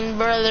mean,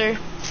 brother?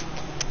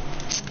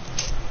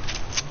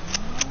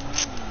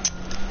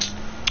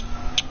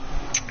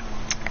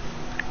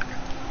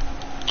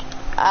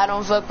 I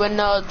don't fuck with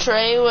no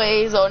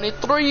trayways, only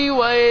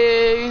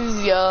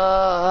 3-ways, yeah.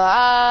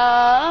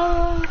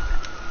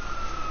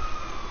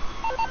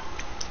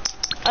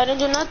 I didn't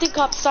do nothing,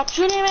 cops. Stop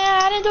shooting me.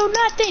 I didn't do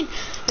nothing.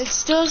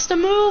 It's just a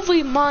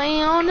movie,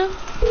 man.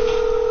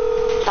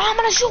 I'm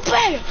gonna shoot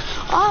back.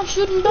 I'm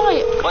shooting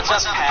back. What's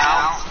up,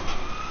 pal?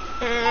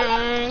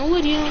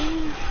 What do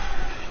you?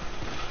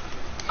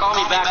 Call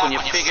me back when you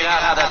figured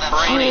out how that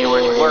brain of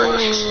yours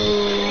works.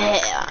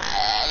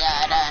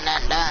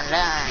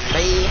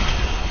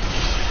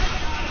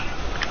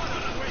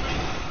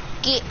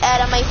 Get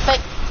out of my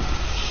face.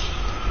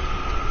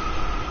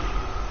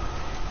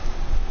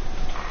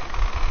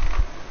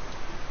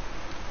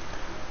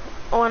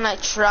 When I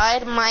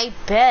tried my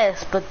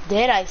best, but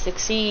did I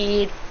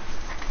succeed?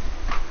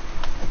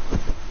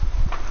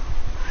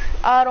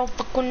 I don't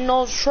fucking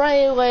know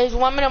trayways.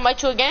 Want me to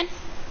invite you again?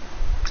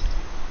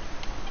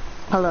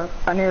 Hello,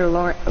 I need to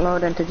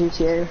load into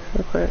GTA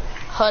real quick.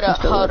 Hold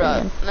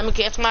up. Let me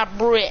catch my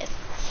breath.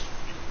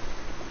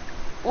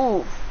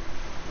 Ooh.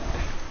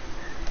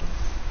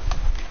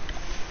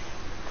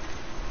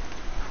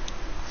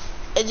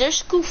 Is your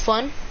school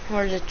fun,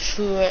 or is it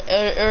true,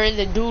 or is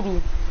it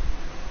doo-doo?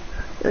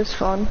 It's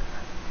fun.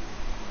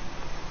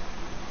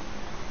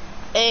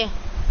 Hey,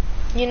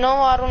 you know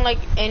I don't like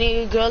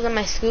any girls in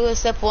my school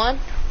except one,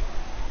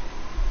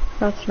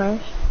 That's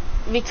nice.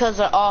 because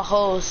they're all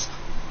hoes.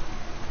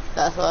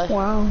 That's why.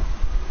 Wow.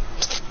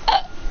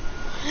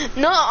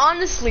 No,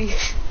 honestly.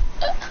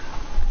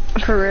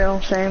 For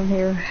real, same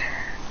here.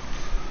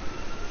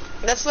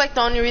 That's like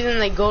the only reason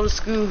they go to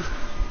school.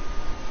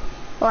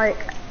 Like,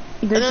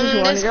 there's this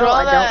one this girl, girl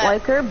I that- don't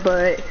like her,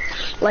 but,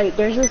 like,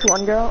 there's this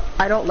one girl,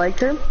 I don't like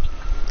her.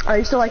 I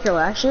used to like her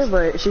last year,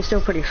 but she's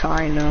still pretty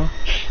fine, though.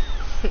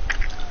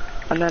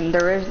 And then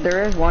there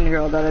is one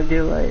girl that I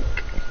do like.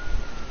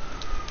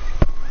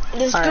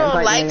 This Alright, girl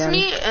invite me likes again.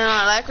 me, and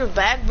I like her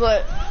back,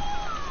 but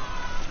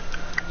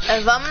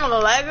if I'm gonna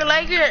like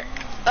her,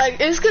 like,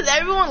 it's because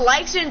everyone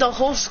likes her in the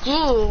whole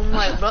school. I'm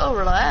like, bro,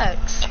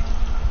 relax.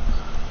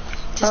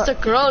 Just a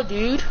girl,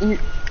 dude.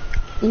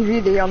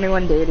 You're the only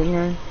one dating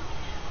her.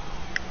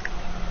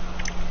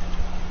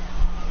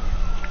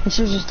 You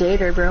should just date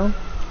her, bro.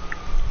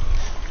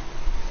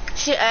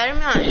 She added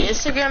me on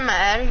Instagram. I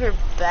added her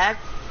back,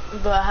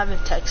 but I haven't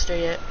texted her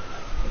yet.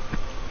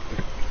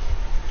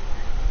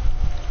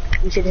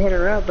 You should hit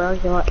her up, bro.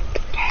 You know what?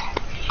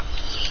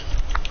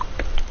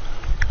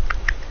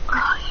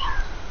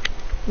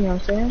 You know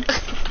what I'm saying?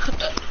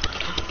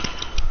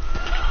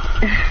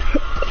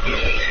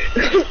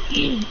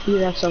 You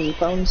have some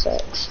phone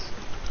sex.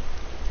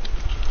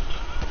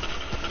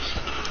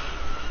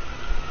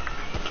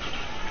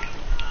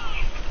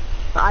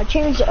 I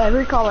changed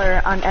every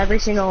color on every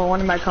single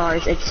one of my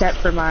cars except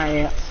for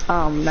my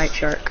Night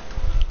Shark.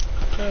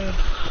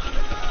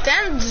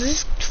 Damn, does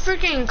this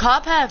freaking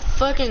cop have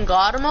fucking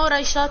God mode?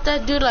 I shot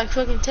that dude like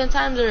fucking 10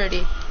 times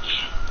already.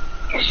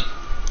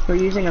 We're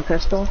using a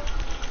pistol.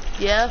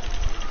 Yeah.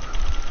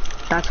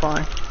 That's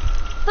why.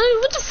 Hey,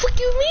 what the fuck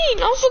you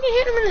mean? I'll fucking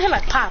hit him in the head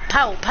like pow,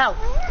 pow, pow.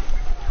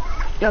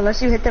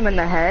 Unless you hit them in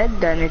the head,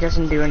 then it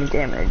doesn't do any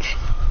damage.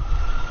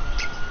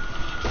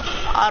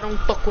 I don't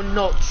fuck with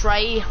no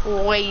tray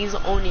ways,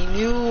 only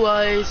new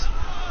ways.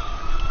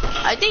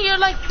 I think you're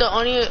like the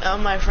only of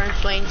my friends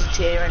playing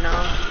GTA right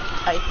now.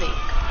 I think.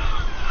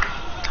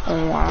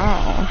 Oh,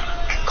 wow.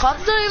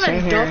 Cops don't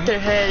even Same dump here. their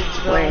heads,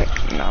 bro. Wait,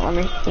 no, let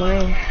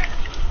me.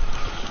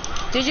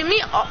 Did you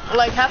meet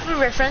like half of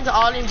your friends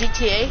all in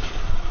GTA?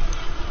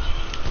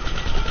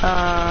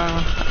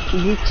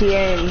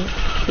 GTA and,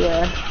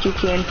 yeah,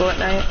 GTA and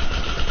Fortnite.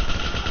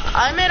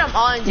 I met them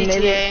all in GTA,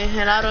 Maybe.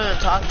 and I don't even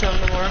talk to them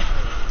no more.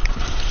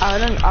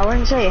 I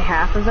wouldn't say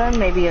half of them,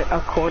 maybe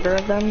a quarter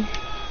of them.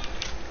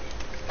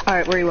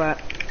 Alright, where you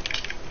at?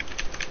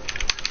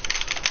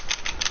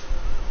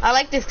 I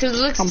like this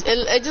because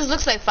it just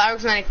looks like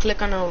fireworks when I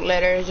click on a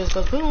letter. It just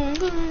goes boom,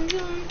 boom,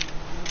 boom.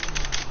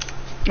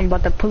 I'm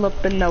about to pull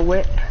up in the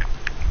whip.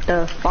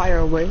 The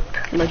fire whip.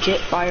 Legit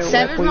fire whip.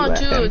 Savage Where you Mode at,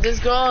 too. then? This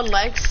girl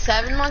likes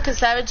Savage Mode because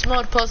Savage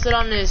Mode posted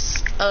on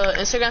his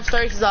Instagram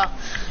story. He's all,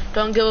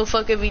 don't give a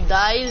fuck if he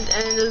dies.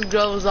 And then this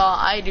girl was all,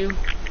 I do.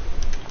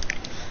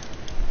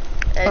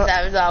 And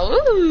Savage was all,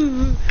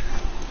 ooh.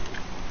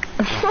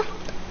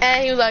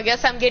 And he was like,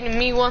 guess I'm getting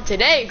me one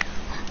today.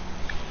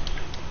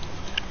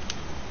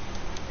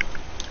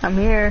 I'm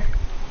here.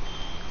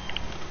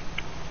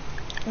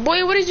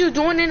 Boy, what are you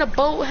doing in a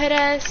boat, head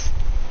ass?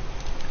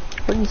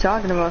 What are you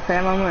talking about,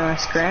 fam? I'm on a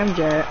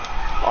scramjet.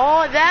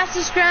 Oh, that's a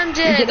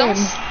scramjet. Don't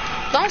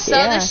sell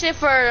Yeah. this shit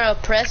for a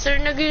presser,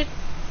 nigga.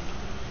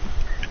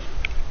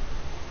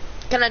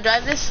 Can I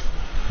drive this?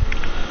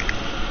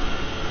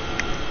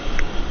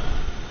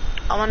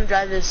 I want to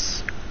drive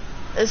this.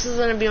 This is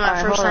gonna be my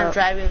Alright, first hold time up.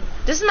 driving.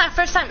 This is my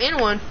first time in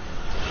one.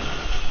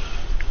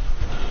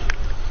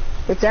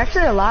 It's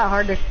actually a lot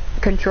harder to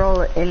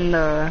control in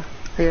the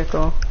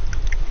vehicle.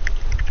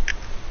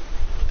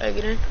 Alright,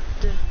 get in.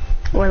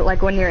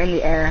 Like when you're in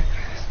the air.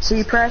 So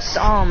you press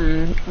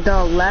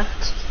the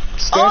left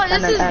stick Oh, and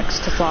this then is- X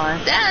to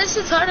fly. Damn, this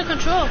is hard to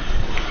control.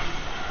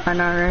 I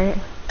know, right?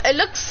 It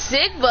looks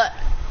sick, but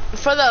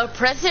for the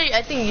presser,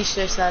 I think you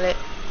should sell it.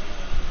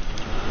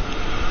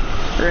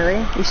 Really?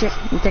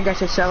 You think I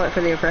should sell it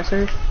for the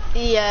oppressors?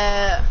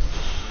 Yeah.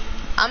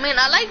 I mean,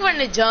 I like when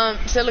it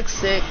jumps. It looks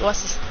sick.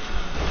 Watch this.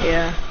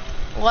 Yeah.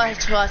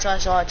 Watch.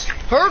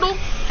 Hurdle.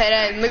 Hey,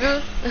 that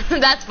nigga.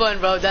 That's fun,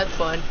 bro. That's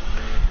fun.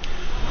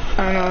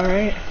 I know,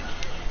 right?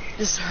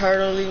 Just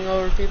hurdling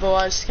over people.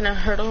 Watch. Can I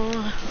hurdle?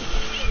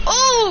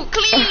 Oh,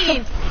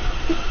 clean.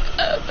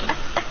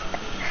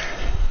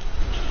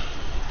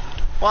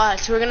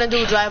 Watch. We're gonna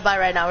do a drive-by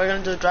right now. We're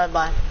gonna do a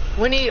drive-by.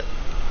 We need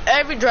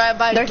every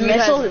drive-by.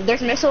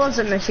 There's missiles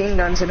and machine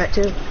guns in it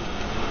too.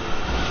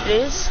 It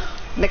is?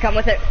 They come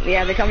with it.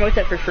 Yeah, they come with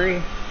it for free.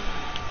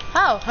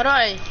 How? How do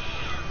I?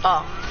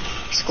 Oh.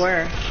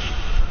 Square.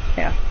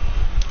 Yeah.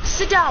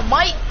 Sit down,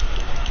 Mike.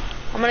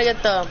 I'm gonna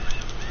get the.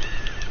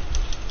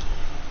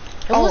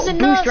 It was Boost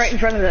enough. right in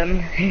front of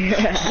them.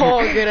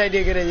 Oh, good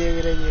idea.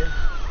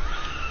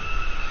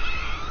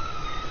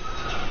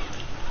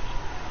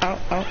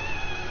 Oh.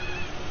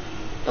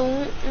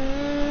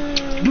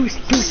 Boost.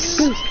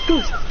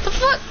 The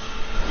fuck?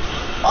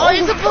 Oh,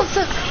 you're supposed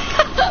to.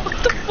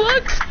 What the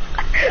fuck?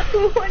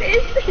 What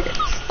is this?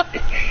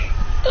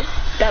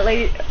 That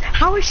lady.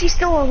 How is she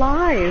still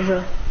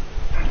alive?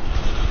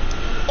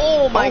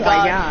 Oh my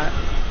god.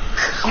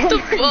 Oh What the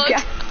my fuck?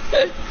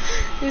 god.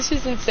 This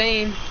is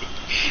insane.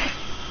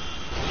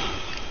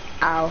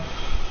 Ow.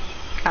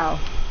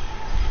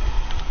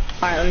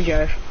 Alright, let me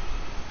drive.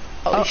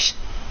 Oh,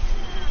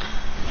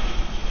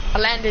 I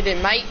landed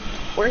it, mate.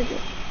 Where is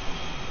it?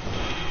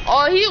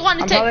 Oh, he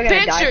wanted I'm to probably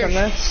take gonna die from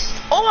pictures. this.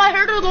 Oh, I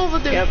heard it over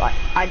there. Yep,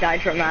 I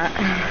died from that.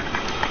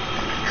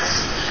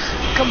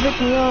 Come pick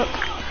me up.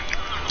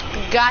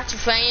 Got you,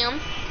 fam.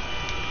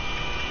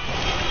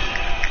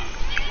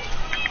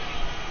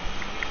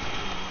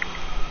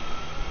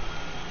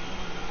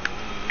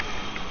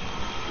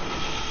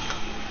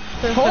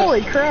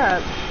 Holy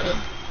crap.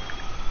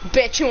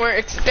 Bet you weren't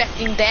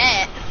expecting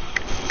that.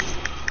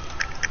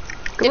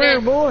 Come here,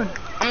 boy.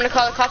 I'm gonna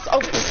call the cops. Oh,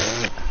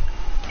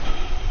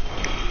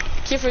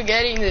 keep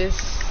forgetting this.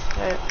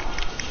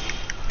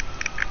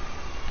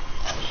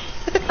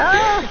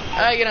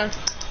 Alright, get on.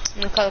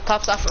 I'm gonna call the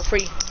cops off for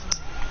free.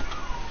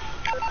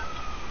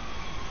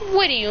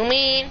 What do you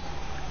mean?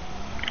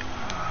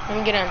 Let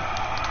me get on.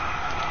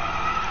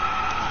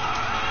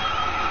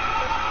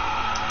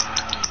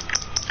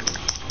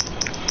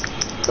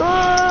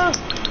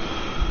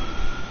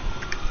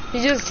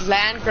 You just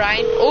land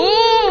grind.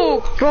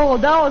 Ooh! Bro,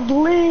 that was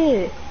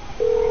lit.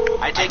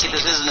 I take it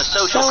this isn't a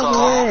social That was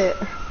call. lit.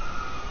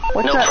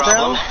 What's No up,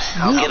 problem. bro?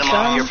 I'll get him off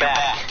son. your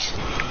back.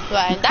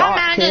 Like, that Talk,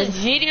 man kid. just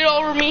yeeted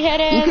over me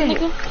head ass, You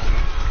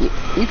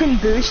nigga. You can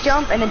boost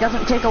jump and it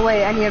doesn't take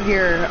away any of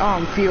your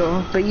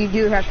fuel, but you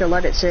do have to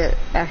let it sit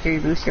after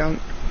you boost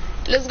jump.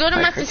 Let's go to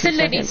Like my for 2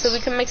 facility so seconds. we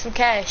can make some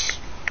cash.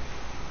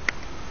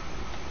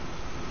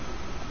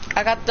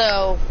 I got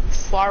the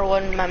far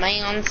one, my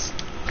man's.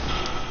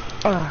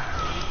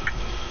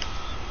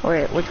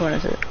 Wait, which one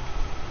is it?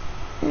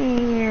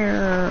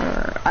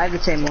 I have the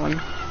same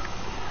one.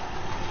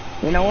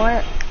 You know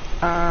what?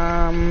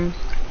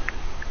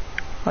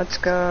 Let's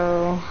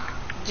go.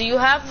 Do you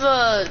have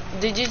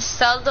did you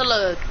sell the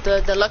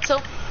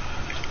Luxo?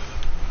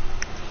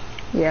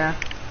 Yeah.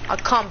 I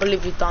can't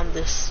believe you done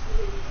this.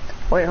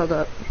 Wait, hold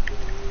up.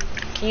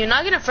 Can you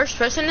not get a first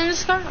person in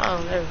this car?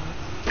 Oh, there we go.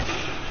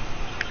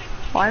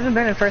 Well, I haven't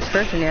been in first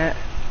person yet.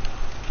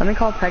 Let me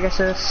call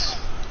Pegasus.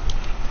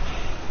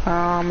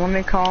 Let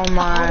me call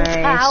my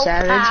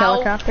Savage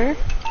helicopter.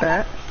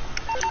 Bet.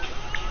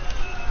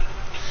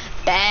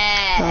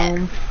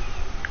 Bad.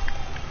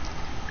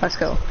 Let's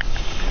go.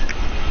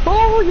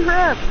 Holy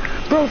crap!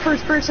 Bro,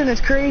 first person is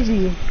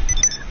crazy.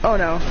 Oh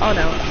no, oh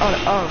no, oh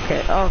no, oh,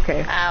 okay,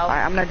 okay. Ow.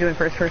 Alright, I'm not doing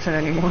first person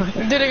anymore. Do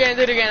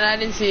it again, I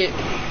didn't see it.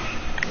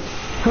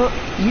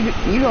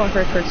 You go in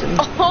first person.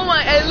 Oh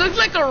my, it looks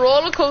like a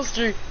roller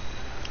coaster.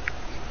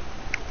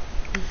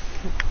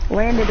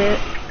 Landed it.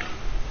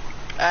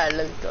 Alright,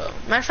 let's go.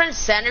 My friend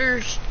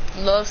Sanders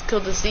loves Kill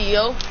the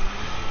CEO.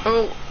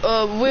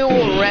 We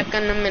will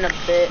reckon him in a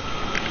bit.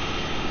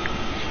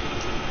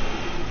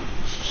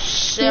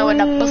 Shit,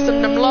 when I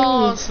busted them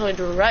laws, so I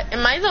do right.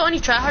 Am I the only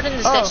tryhard in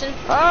this section?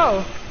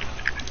 Oh.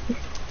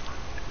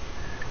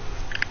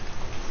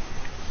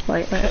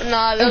 Wait.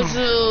 Nah, little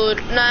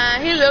dude. Nah,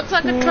 he looks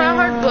like a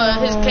tryhard,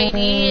 but his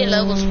KD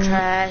level's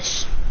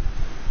trash.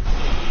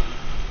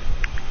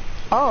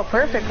 Oh,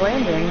 perfect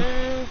landing.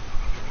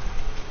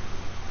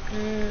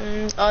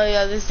 Oh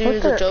yeah, this dude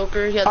is a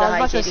joker. He has I a was high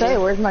about to KD. say,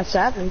 where's my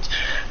Savage?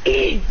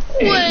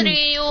 What do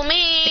you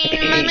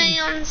mean, my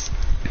mans?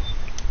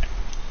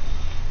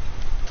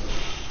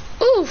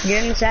 Oof.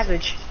 Get in the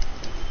Savage.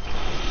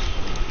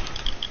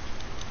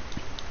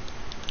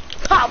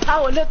 Pow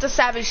pow, let the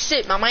savage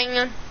shit, my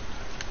man.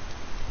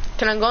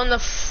 Can I go in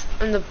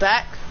the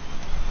back?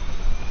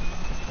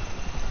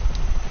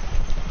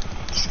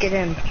 Just get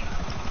in.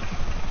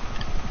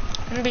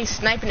 I'm gonna be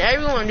sniping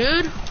everyone,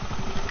 dude.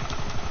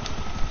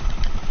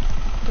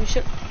 Oh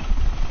shit.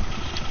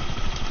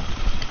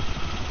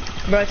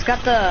 Bro, it's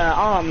got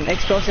the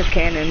explosive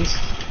cannons.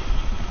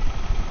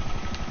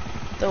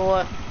 The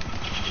what?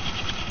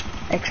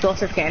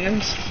 Explosive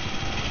cannons.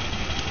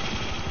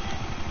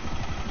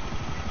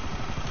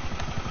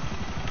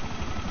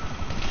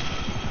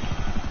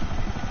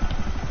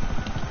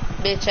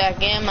 Bitch, I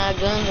get my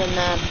guns and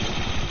now.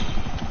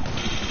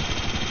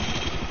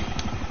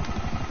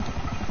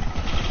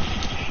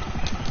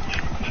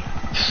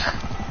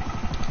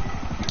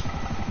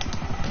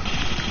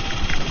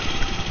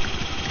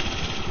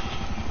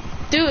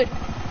 Dude,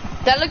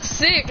 that looks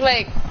sick.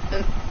 Like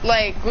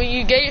when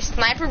you get your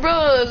sniper,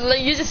 bro,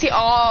 like, you just see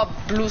all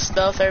blue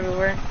stuff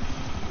everywhere.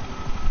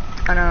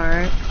 I know,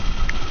 right?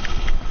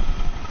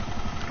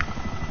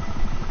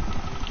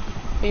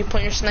 When you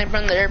put your sniper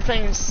on the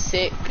airplane, it's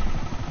sick.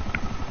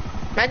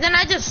 Imagine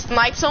I just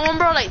sniped someone,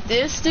 bro, like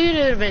this, dude. It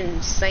would have been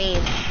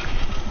insane.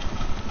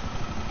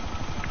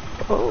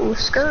 Oh,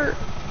 skirt.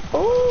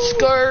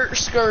 Oh.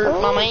 Skirt,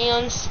 Oh. my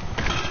mans.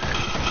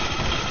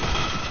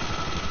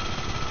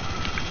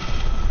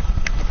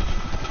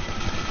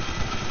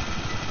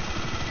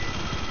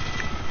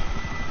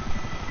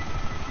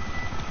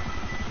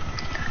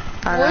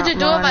 What'd you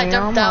do if I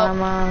jumped out? I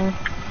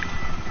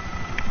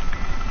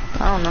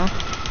don't know.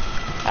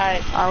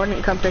 Alright, I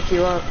wouldn't come pick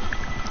you up.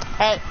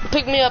 alright,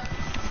 pick me up.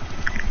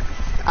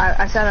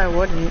 I said I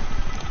wouldn't.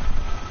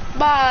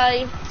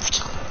 Bye.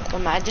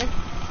 Imagine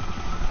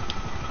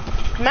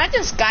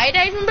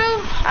skydiving,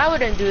 bro. I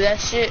wouldn't do that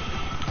shit.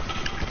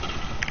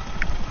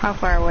 How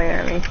far away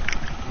are we?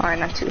 Alright,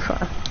 not too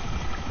far.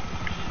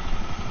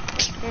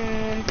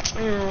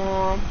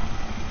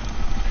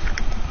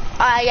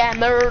 I got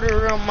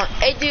murder on my...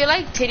 Hey, do you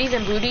like titties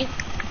and booty?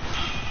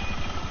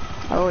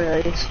 Oh,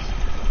 yes.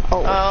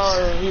 Always.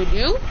 Oh, you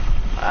do?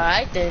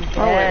 Alright then.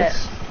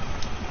 Always.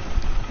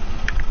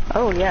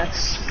 Oh,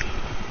 yes.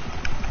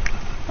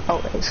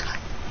 Always.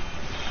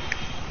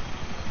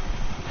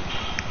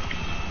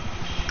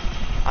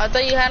 I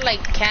thought you had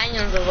like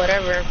canyons or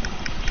whatever.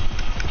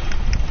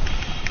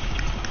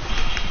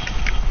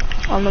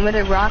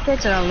 Unlimited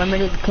rockets and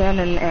unlimited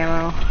cannon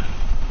ammo.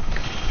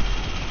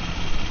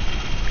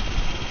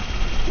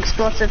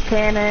 Explosive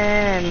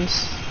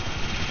cannons.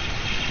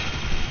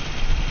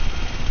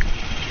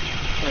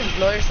 Just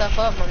blow yourself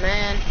up, my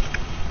man.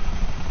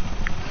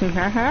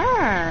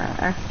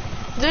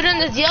 Dude, in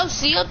the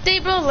DLC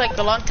update, bro, like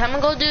a long time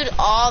ago, dude,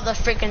 all the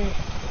freaking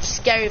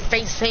scary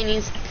face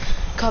paintings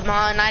come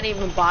on. I didn't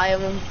even buy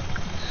them.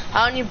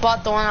 I only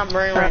bought the one I'm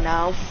wearing right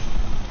now.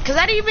 Because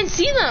I didn't even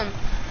see them.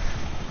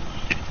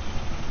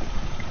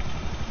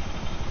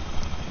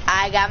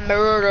 I got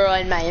murder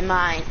on my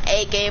mind.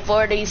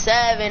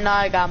 AK-47,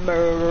 I got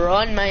murder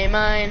on my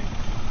mind.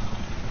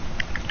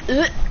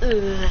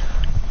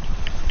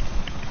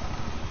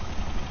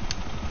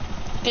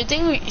 Do you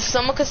think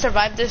someone could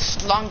survive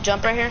this long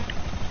jump right here?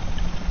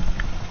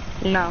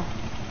 No.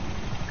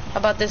 How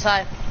about this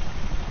high?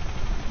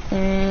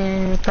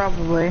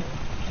 Probably.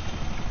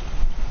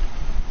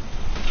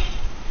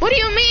 What do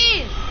you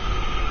mean?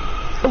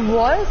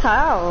 What?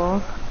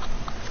 How?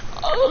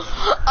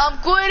 I'm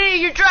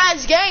quitting your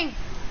trash gang.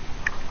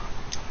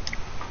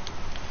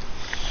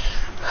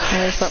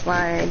 Let me put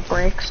my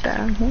brakes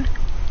down here.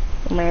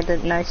 Land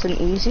it nice and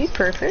easy.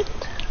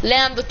 Perfect.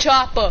 Land the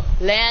chopper.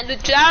 Land the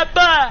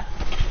chopper.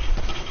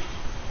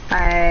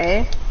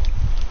 Hey.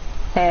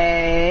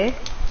 Hey.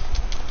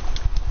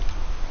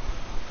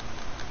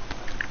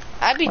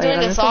 I'd be doing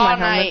this all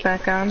night.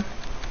 Back on.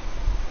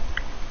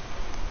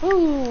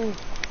 Ooh.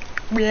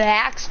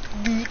 Relax,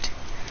 dude.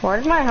 Why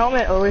does my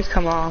helmet always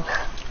come off?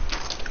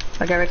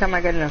 Like every time I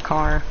get in a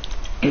car.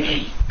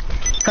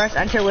 Press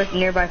enter with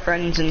nearby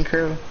friends and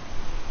crew.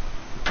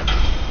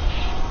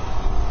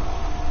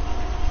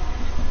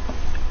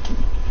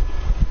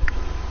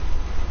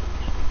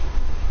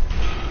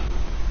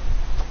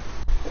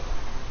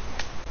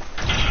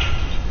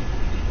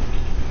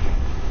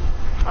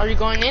 Are you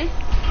going in?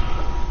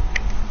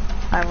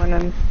 I went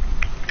in.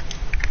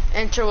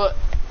 Enter what?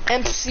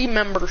 MC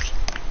members.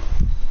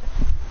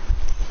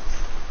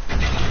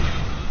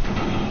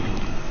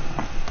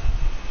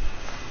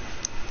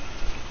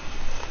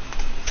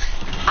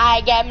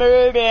 I got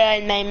murder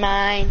in my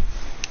mind.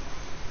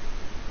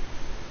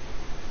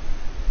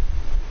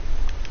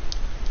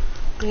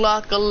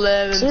 Glock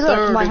 11. See,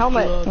 look, my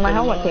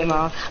helmet came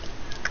off.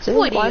 See,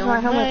 why does my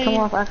helmet come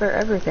off after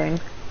everything?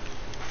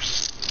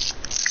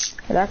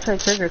 It actually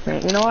triggers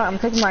me. You know what? I'm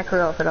taking my crew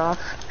outfit off.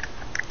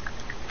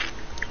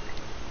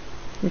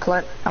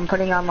 I'm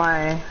putting on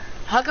my...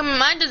 How come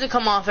mine doesn't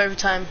come off every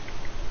time?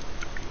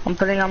 I'm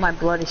putting on my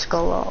bloody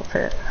skull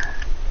outfit.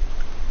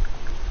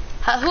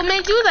 Who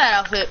made you that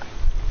outfit?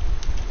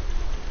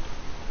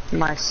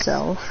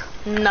 Myself.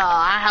 Nah,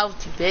 I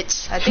helped you,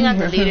 bitch. I think I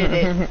deleted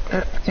it.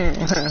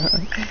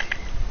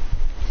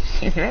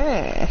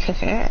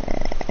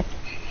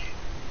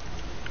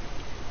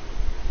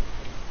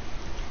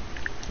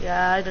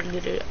 Yeah, I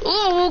deleted it.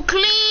 Ooh,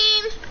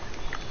 clean!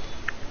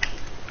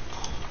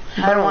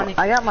 I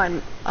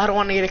don't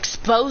want to get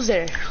exposed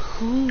there.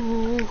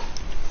 Ooh.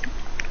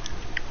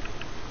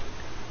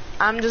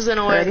 I'm just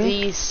gonna wear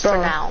these for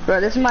now.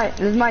 Bro, this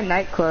is my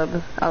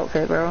nightclub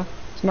outfit, bro.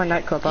 It's my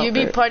nightclub outfit. You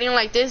be partying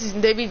like this?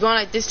 They be going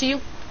like this to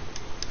you?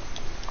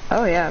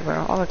 Oh yeah,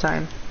 bro, all the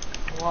time.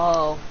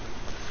 Whoa.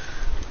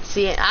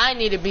 See, I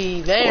need to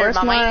be there.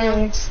 Where's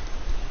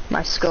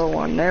my skull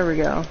one? There we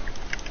go.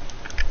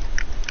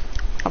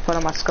 I'll put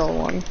on my skull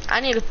one. I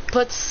need to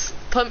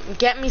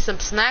get me some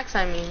snacks.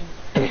 I mean.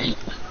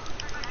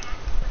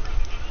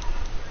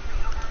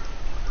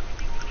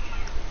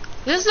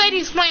 This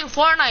lady's playing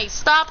Fortnite.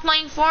 Stop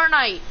playing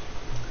Fortnite.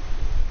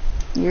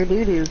 You're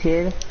doo-doo,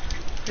 kid.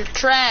 You're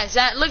trash.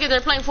 Look at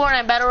they're playing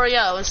Fortnite Battle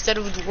Royale instead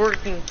of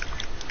working.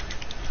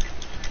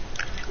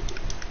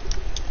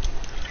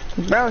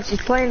 Bro,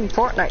 she's playing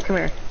Fortnite. Come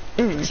here.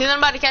 She's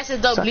about to catch the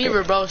dub. Leave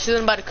her, bro. She's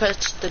about to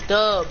catch the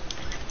dub.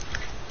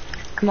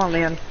 Come on,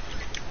 Leon.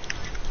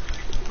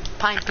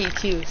 Pine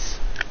PQs.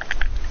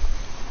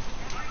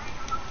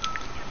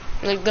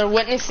 Like they're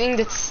witnessing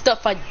the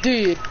stuff I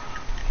did.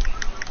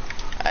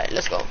 Alright,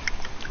 let's go.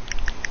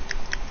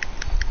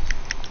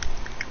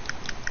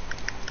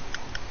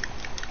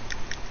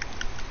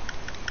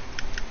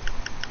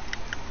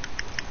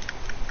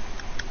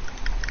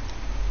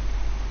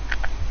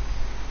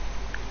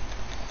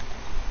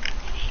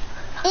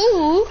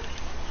 Ooh.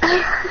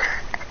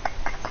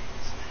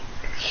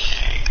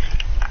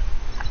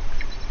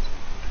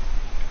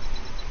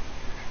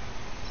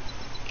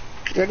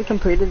 You already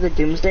completed the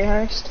Doomsday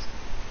heist?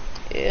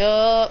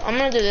 Yeah, I'm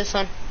gonna do this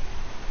one.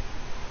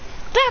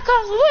 Back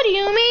off, what do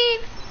you mean?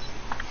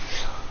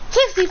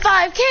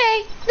 55K?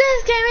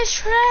 This game is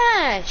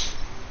trash.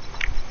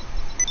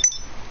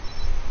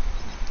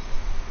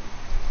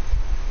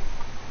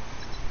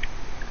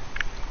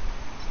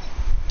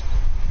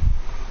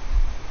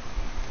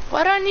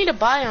 Why do I need to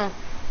buy them?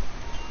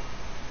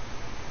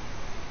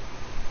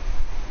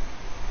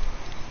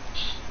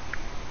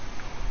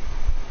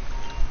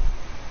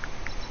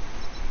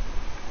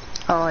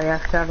 Oh yeah,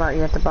 I forgot about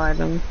you have to buy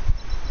them.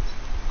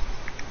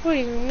 What do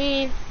you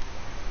mean?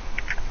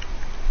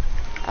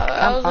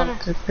 I I'm was gonna...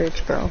 off this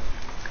bitch, bro.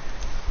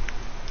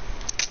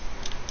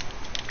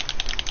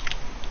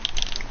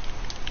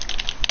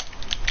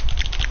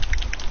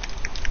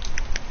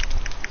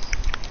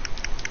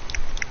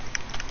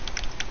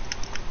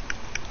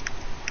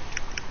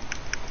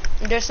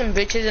 There's some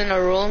bitches in a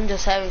room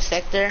just having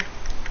sex there,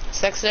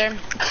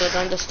 so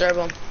don't disturb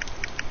them.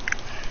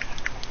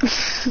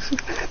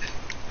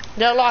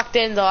 They're locked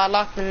in though. I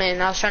locked them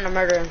in. I was trying to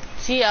murder them.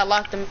 See, I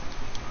locked them.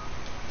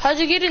 How'd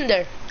you get in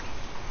there?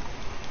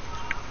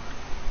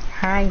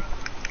 Hi.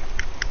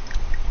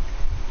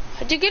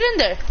 How'd you get in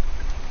there?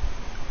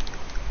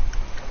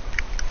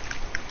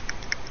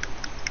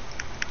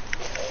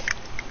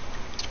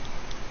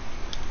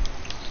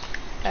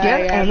 Do you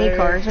have any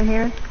cars in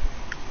here?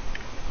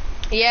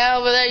 Yeah,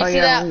 over there. You see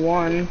yeah, that?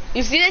 one.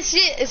 You see that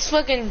shit? It's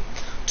fucking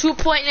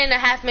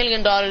 $2.5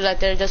 million out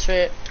there just for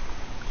it.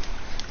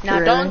 Now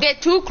Really? don't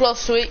get too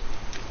close to it.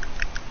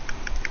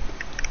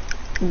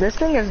 This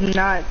thing is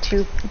not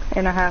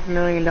 $2.5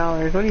 million.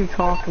 What are you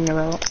talking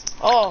about?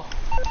 Oh.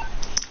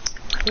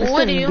 This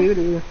What do thing's you?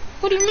 doo-doo.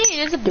 What do you mean?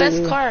 It's the best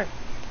Doo-doo. car.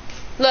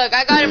 Look,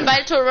 I got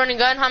invited to a running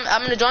gun.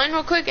 I'm gonna join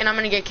real quick and I'm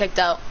gonna get kicked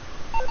out.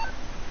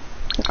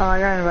 Oh, I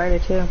got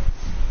invited too.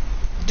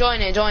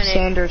 Join it.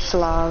 Sanders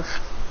Slav.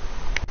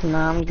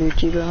 Nah, I'm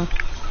Gucci, bro.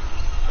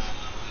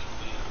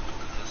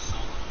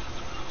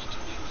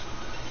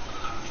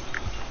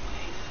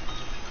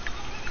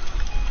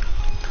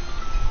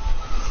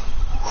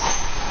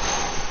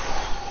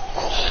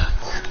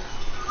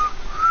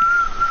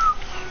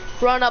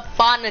 Run up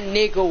on a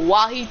nigga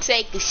while he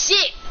take a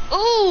shit.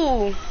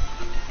 Ooh.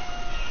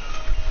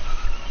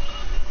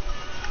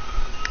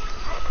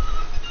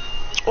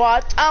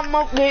 What?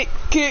 I'ma get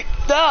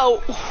kicked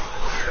out.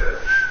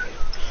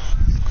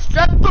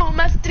 Strap on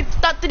my stick,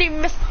 start to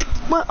my stick.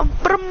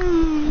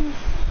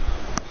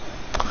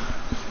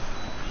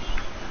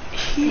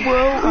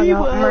 I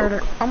got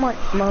murder. I'm like,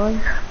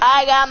 mine.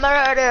 I got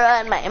murder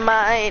on my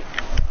mind.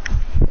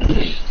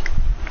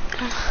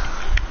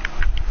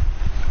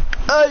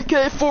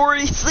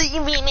 AK-40, see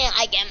me now,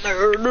 I got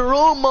murder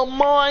on my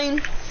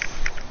mind.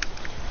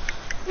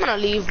 I'm gonna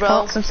leave, bro.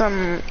 Oh, since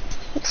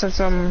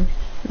I'm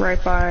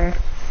right by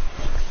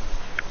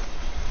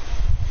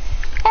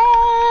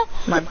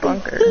my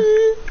bunker.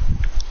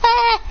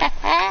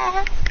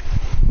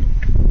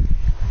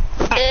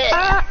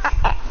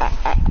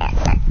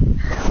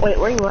 Wait,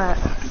 where you at?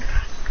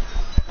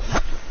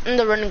 In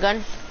the running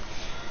gun.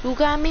 You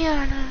got me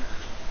on her.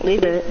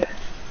 Leave it.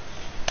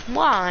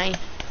 Why?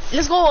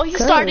 Let's go. He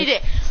Good. started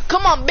it.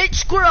 Come on, bitch.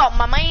 Screw up,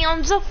 my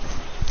mans.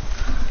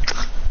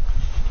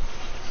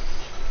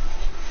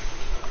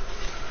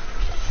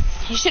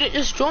 He should have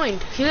just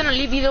joined. He's gonna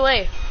leave either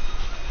way.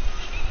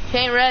 He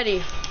ain't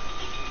ready.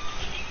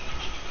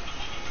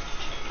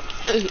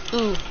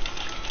 Ooh.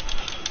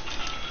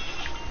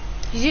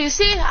 You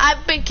see?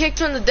 I've been kicked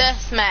from the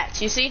death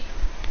match. You see?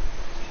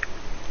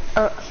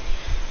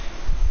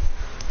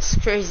 It's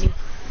crazy.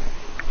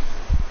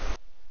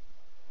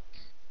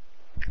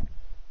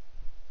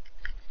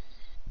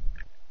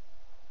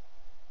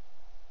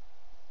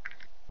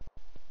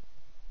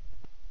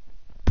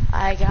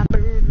 I got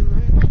murder on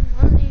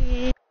my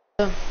money.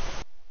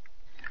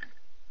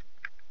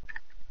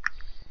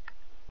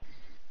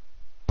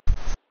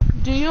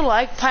 Do you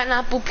like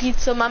pineapple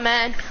pizza, my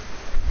man?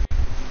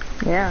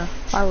 Yeah,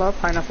 I love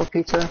pineapple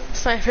pizza.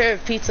 It's my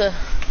favorite pizza.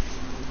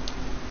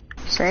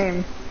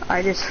 Same.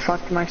 I just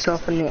fucked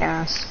myself in the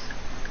ass.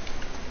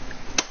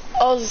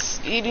 I was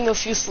eating a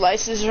few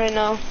slices right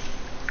now.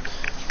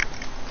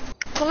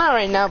 Well, not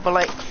right now, but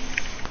like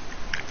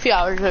a few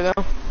hours ago.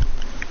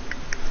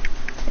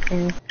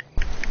 Mm.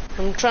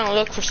 I'm trying to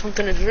look for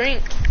something to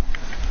drink.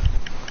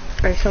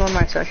 Are you still in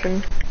my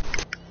session?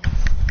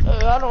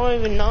 I don't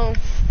even know.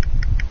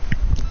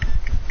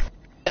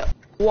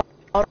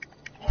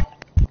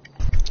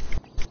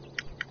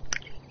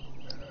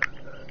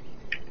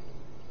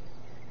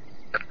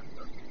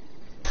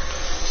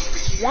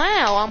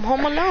 Wow, I'm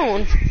home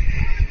alone.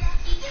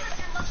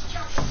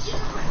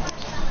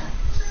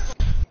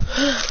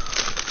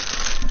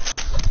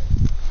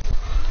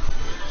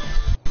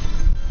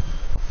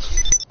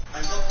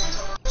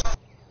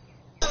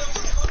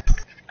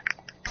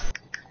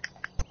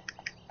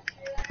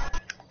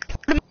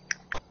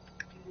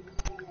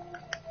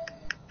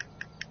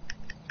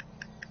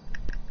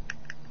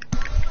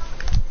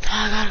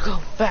 I gotta go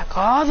back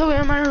all the way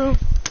in my room.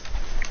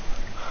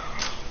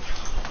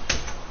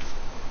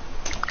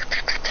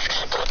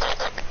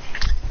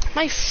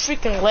 My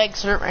freaking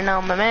legs hurt right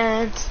now, my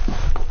man.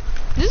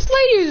 This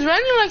lady is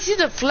running like she's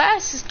the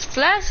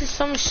Flash is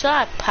some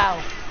shot.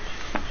 Pow.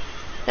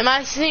 Am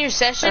I seeing your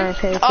session?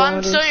 Okay, Oh,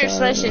 I'm still in your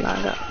session.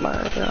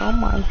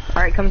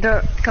 Alright, come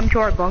to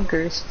our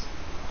bunkers.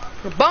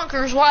 Your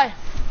bunkers? Why?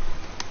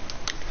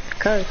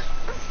 Cause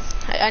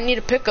I need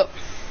a pickup.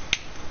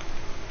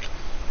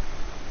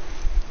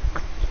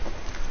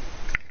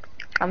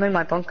 I'm in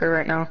my bunker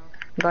right now. I'm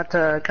about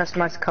to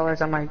customize the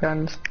colors on my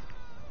guns.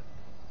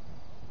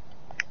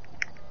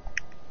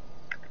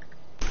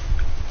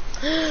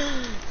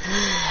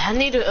 I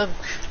need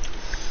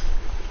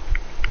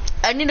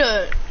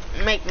to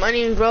make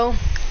money, bro.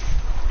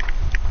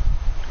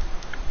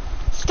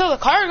 Still a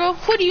cargo?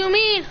 What do you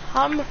mean?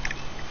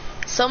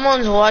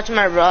 Someone's watching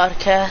my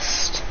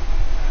broadcast.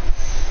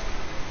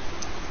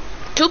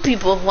 2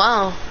 people.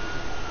 Wow.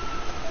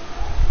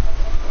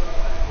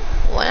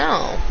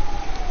 Wow.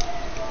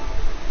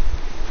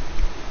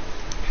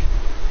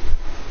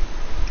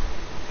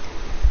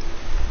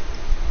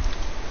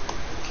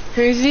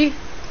 Crazy.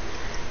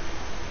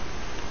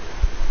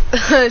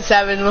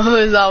 Savage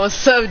Moses,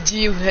 what's up,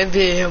 G?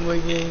 NBA Hammer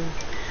game.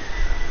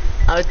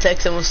 I would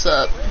text him, what's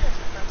up?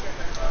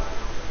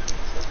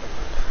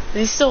 Is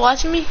he still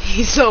watching me?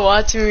 He's still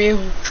watching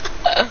me.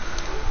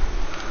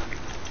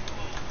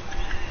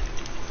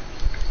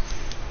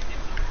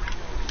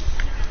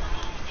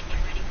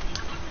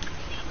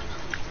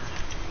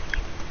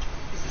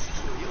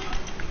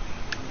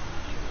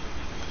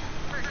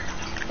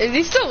 Is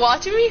he still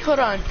watching me? Hold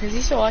on. Is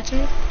he still watching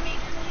me?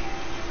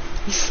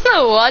 He's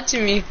still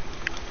watching me.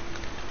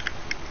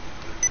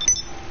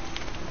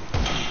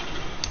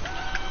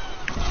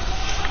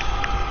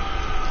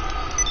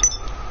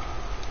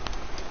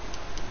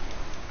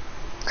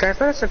 Can I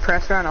put a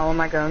suppressor on all of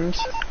my guns?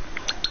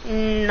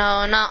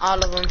 No, not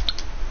all of them.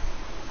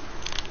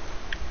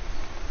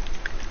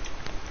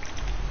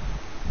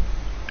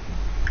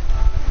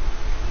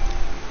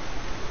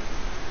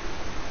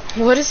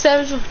 What is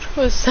Savage?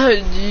 What's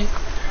Savage G?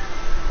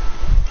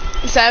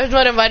 Savage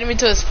Mode invited me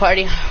to his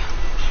party.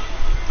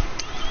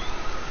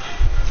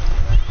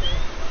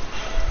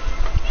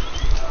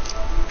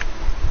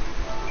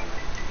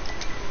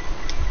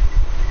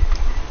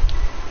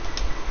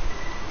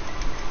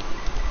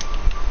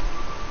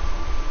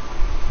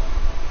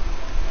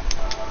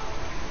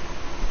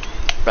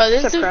 Bro,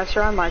 this dude,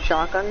 Suppressor on my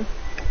shotgun.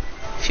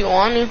 if you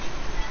want to.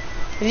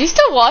 Is he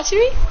still watching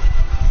me?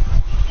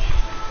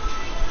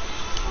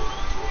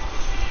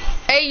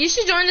 Hey, you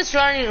should join this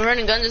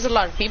running guns. There's a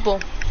lot of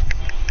people.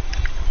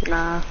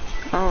 Nah,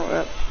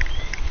 I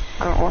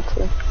don't want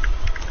to.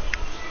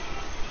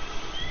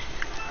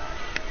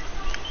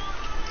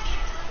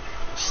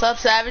 What's up,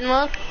 Savage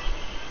Mode?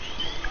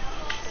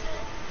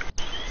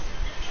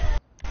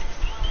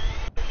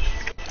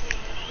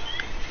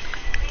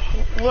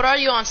 What are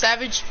you on,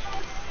 Savage?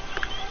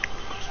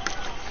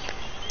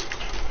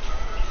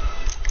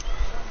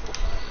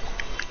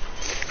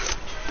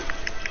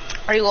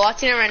 Are you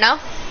watching it right now?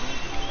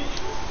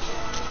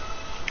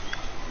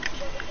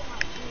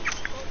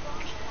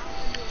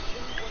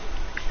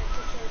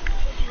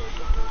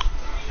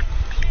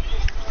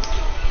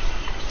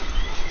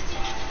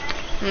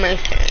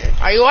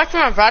 Are you watching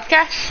my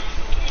broadcast?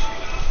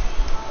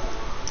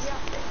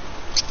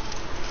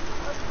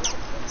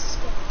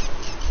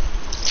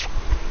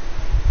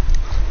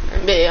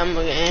 Maybe I'm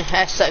gonna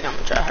hashtag I'm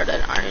gonna try hard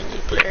at iron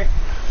nuclear.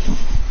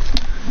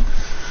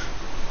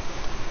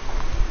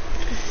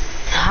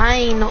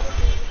 I know.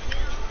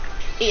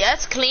 Yeah,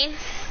 it's clean.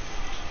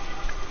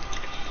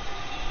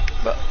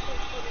 But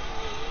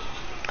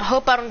I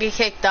hope I don't get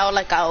kicked out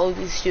like I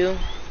always do.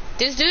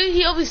 This dude,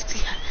 he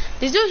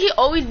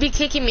always be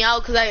kicking me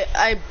out because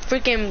I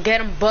freaking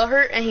get him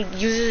butthurt and he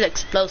uses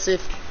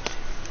explosive.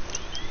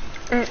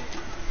 But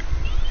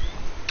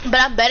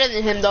I'm better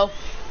than him though.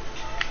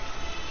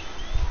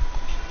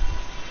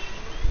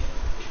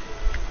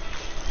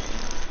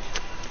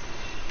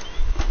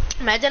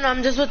 Imagine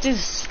I'm just with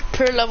these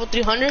pure level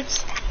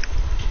 300s.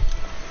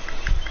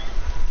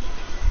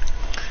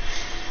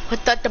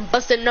 Without them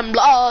busting them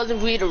laws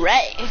and we'd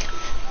array.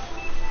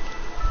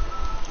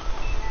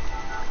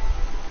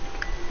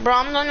 Bro,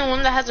 I'm the only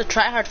one that has a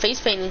try-hard face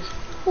painting.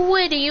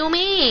 What do you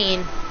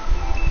mean?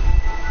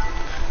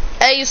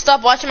 Hey, you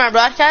stop watching my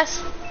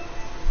broadcast?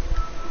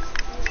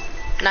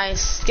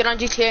 Nice. Get on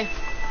GTA.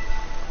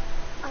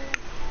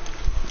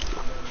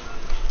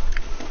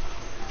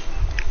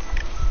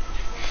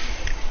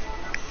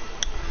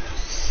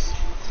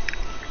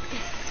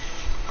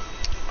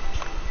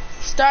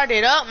 Start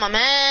it up, my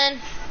man.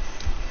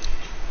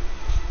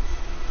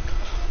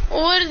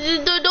 What is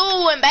you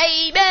doing,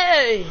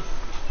 baby?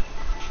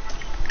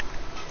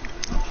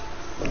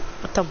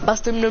 I'm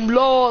busting them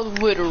laws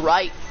with a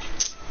right.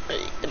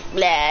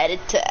 Blood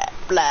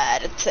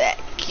attack,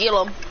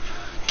 kill him.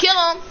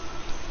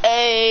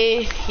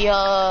 Ayy,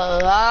 yeah,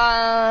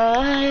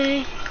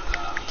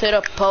 to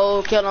the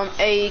pole, kill him,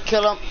 ayy,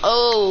 kill him,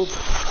 oh.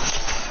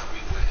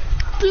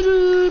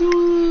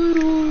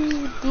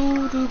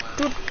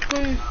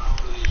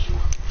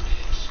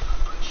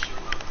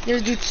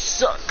 This dude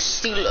sucks,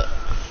 stealer.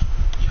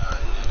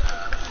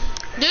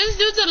 This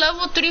dude's a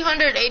level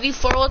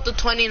 384 with the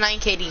 29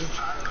 KD.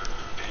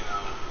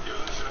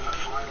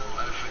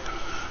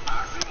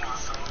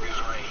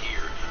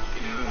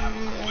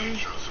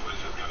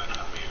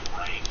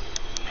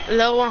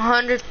 Level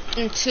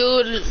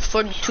 102,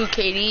 42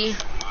 KD.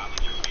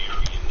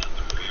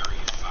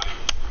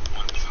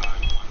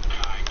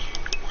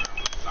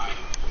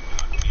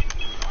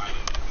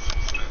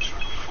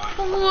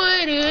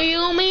 What do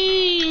you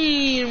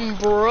mean,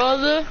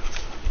 brother?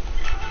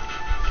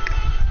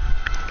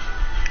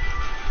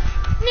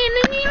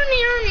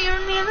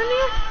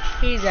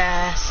 His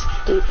ass.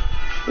 Dude,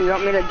 you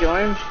want me to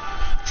join?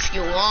 If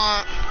you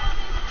want.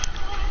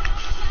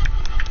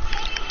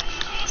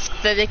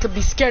 That they could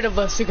be scared of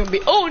us. They're gonna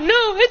be, oh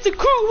no, it's a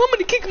crew. I'm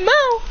gonna kick them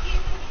out.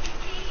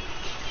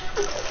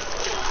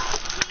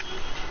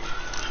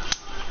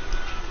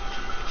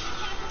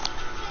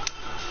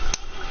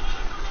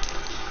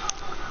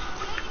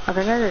 I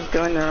think I just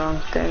joined the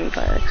wrong thing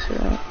by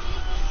accident.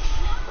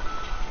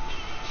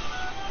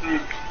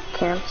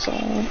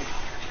 Cancel.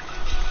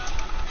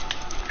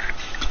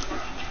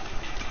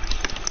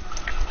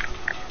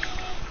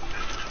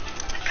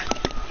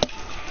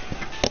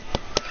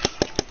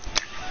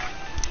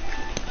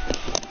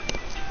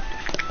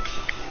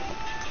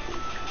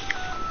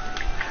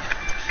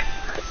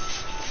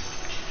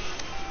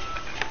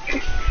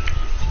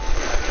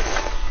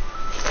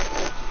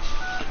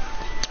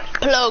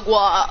 Plug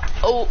what?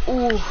 Oh,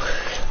 ooh.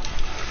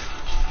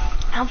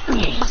 I'm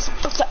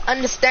supposed to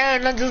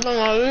understand, I just don't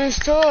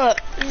understand.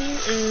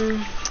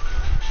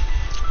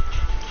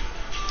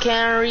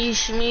 Can't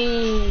reach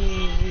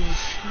me.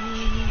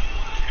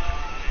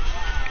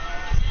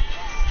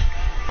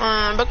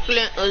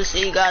 Brooklyn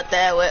Uzi got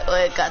that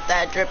wet, got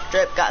that drip,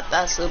 got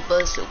that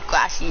super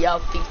squashy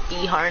out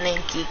 50 hard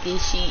and Kiki.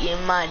 She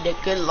in my dick,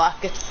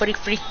 lock it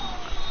free.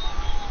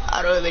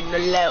 I don't even know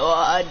like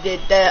why I did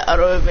that. I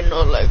don't even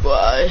know like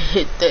why I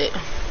hit that.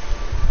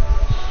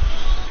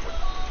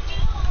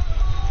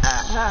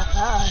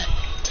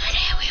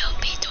 Today we'll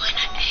be doing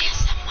an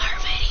ASMR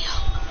video.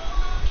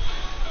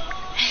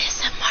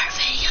 ASMR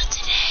video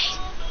today.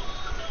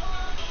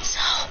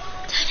 So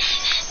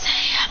today is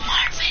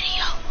ASMR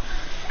video.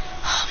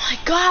 Oh my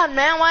god,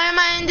 man, why am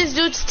I in this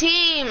dude's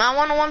team? I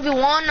want to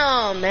 1v1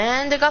 them,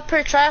 man. They got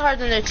pretty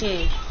tryhard in their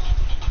team.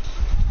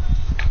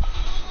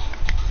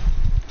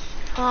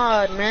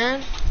 God,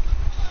 man.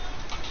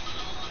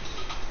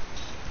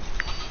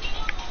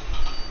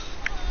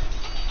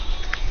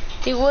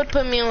 He would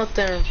put me in with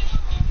them.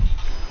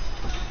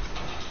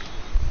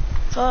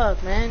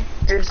 Fuck, man.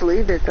 Just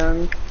leave it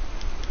then.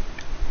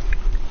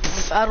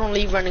 I don't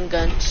leave running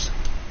guns.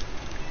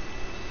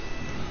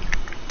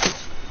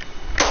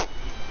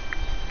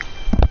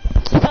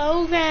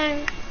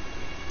 Okay.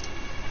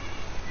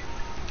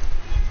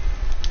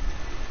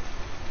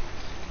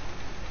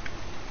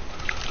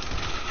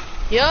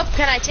 Yup,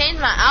 can I change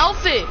my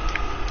outfit?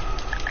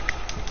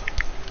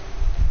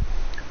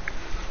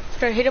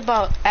 That's what I hate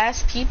about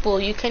ass people.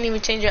 You can't even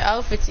change your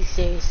outfits these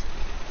days.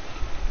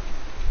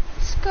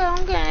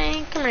 Screw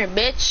gang. Come here,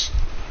 bitch.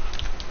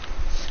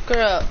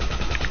 Screw up.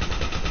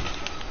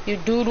 You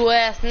doodle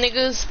ass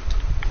niggas.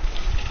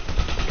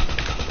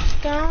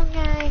 Screw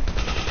gang.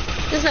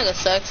 This nigga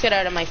sucks. Get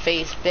out of my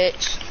face,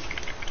 bitch.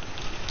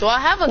 Do I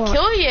have a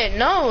kill yet?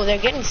 No, they're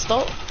getting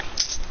stolen.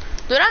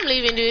 Dude, I'm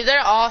leaving, dude.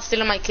 They're all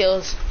stealing my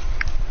kills.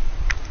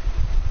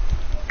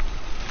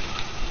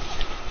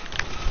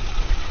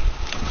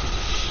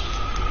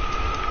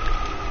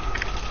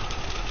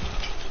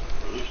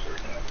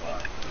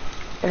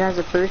 It has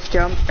a boost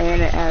jump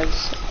and it has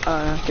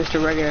just a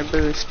regular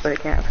boost, but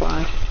it can't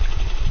fly.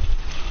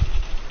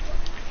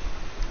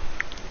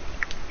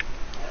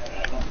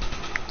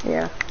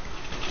 Yeah.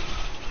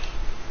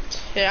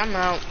 Yeah, I'm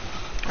out.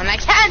 And I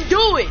can't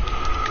do it!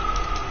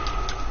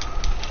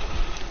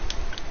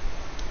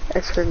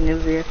 It's for the new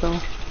vehicle.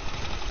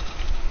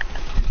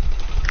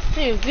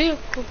 New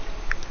vehicle.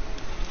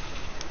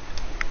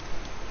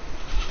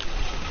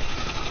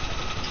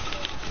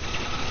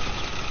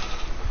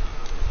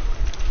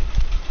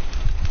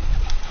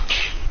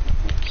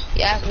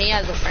 You have me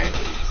as a friend.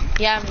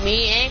 You have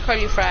me and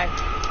Cardi Fry.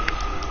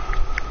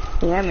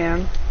 Yeah,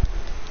 man.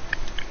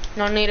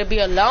 No need to be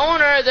a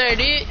loner there,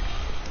 dude.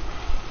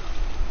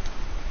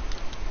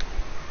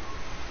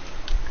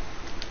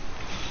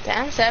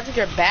 Damn, Savage,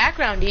 your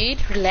background, dude.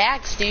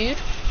 Relax, dude.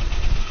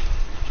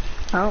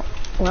 Oh,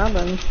 well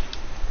then.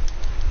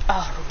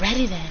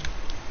 Alrighty then.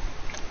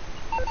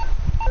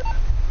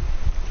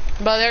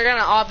 But they're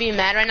gonna all be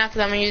mad right now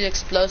because I'm gonna use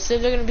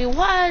explosive. They're gonna be,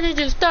 why did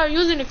you start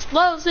using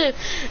explosive?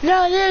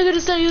 Now they're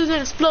gonna start using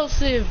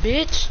explosive,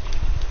 bitch.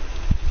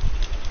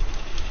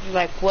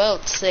 Like, well,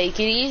 take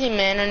it easy,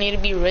 man. I need to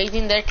be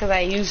raging there because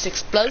I used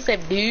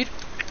explosive, dude.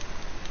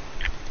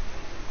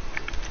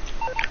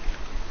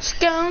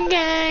 Scone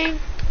gang.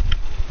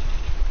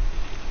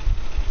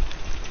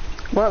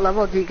 What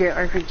level do you get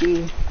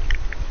RPG?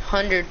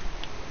 100.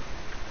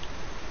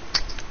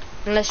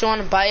 Unless you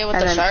want to buy it with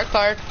the shark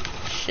card.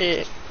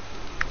 Shit.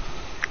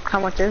 How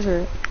much is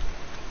it?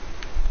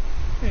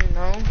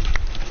 No.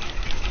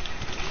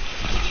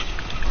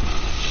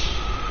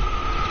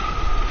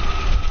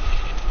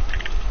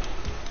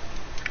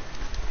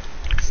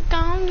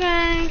 Scone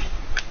gang.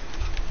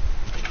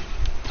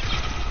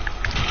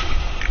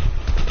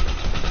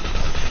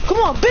 Come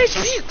on, bitch!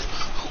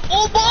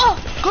 Oh, boy!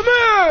 Come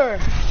here!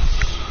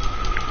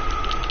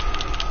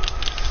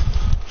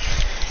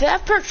 They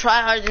have per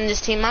tryhards in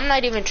this team. I'm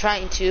not even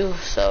trying to,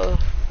 so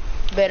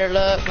better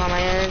luck, my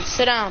man.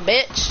 Sit down,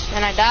 bitch.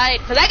 And I died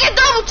because I get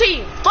double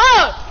team.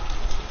 Fuck!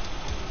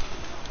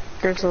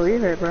 Just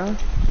leave it, bro.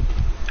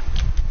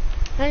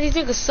 Man, these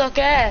niggas suck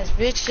ass,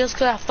 bitch. Just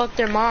because I fucked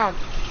their mom.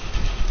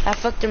 I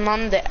fucked their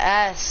mom in the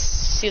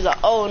ass. She's like,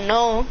 oh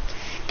no,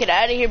 get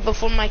out of here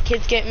before my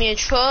kids get me in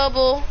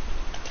trouble.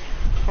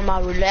 I'm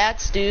all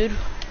relaxed, dude.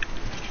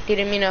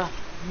 Didn't mean to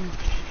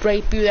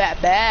rape you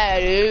that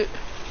bad, dude.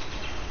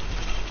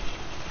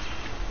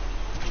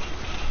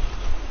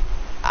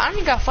 I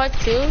only got 5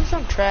 kills.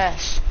 I'm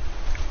trash.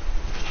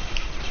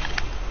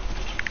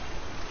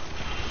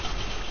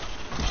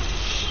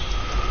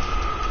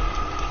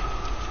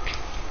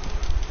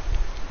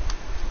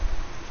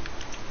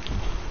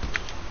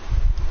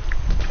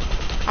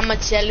 I'm a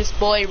jealous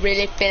boy,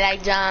 really feel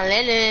like John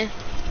Lennon.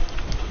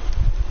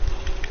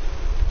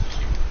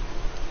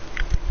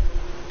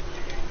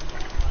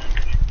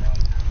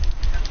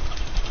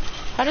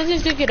 How does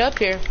this dude get up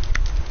here?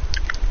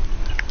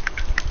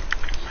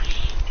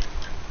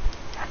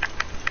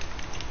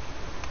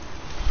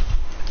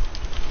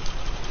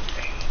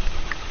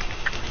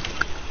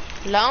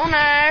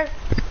 Loner.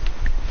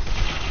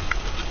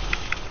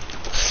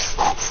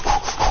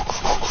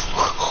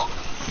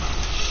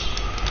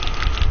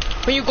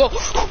 When you go,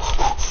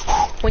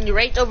 when you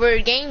rate over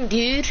a game,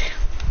 dude.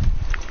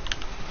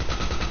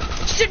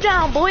 Sit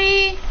down, boy.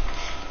 You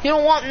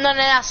don't want none of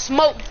that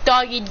smoke,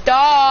 doggy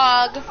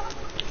dog.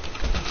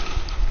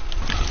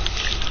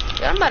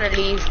 Yeah, I'm about to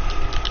leave.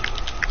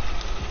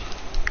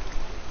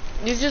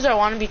 These just are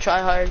wannabe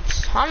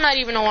tryhards. I'm not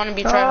even a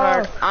wannabe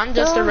tryhard. I'm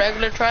just a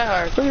regular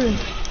tryhard.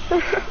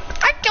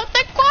 I killed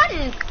that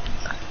one.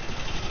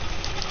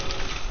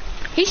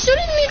 He's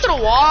shooting me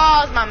through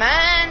walls, my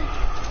man.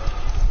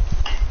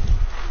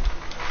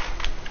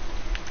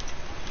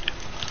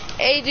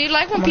 Hey, do you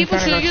like when people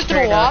shoot you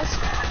through walls?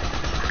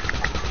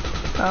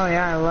 Oh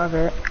yeah, I love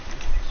it.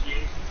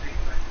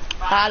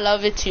 I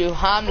love it too.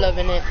 I'm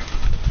loving it.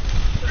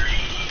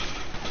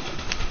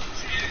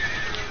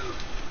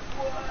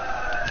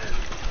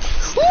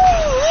 Woo,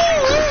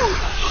 woo, woo.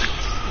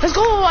 Let's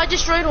go! I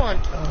destroyed one.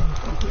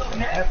 What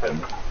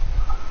happened?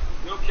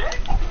 You okay?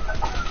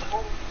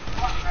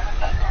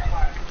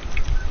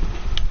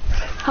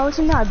 How is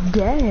he not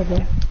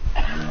dead?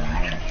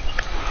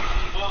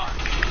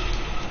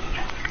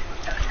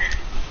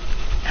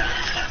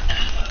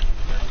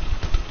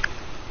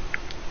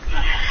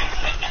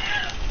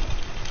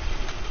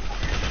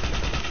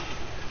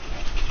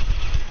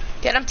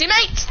 Get him,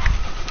 teammates!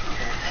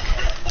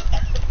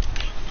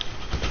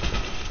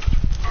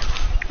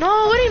 No,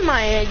 what am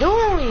I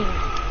doing?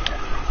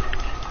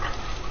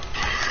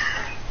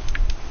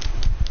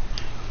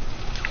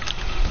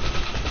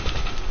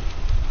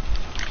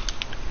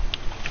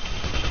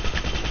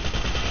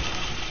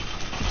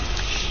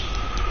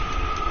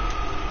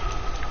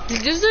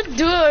 Did you just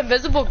do an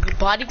invisible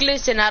body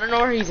glitch and I don't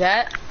know where he's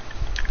at?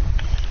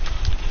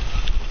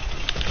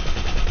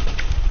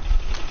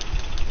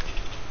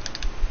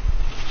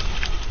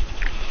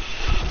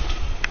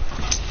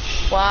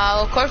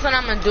 Wow, of course when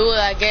I'm gonna do it,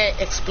 I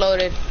get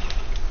exploded.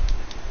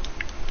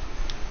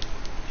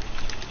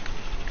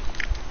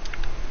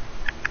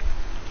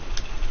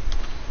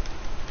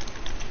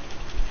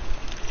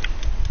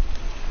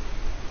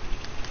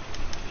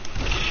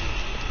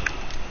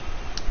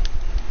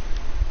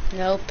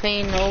 No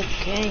pain, no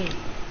gain.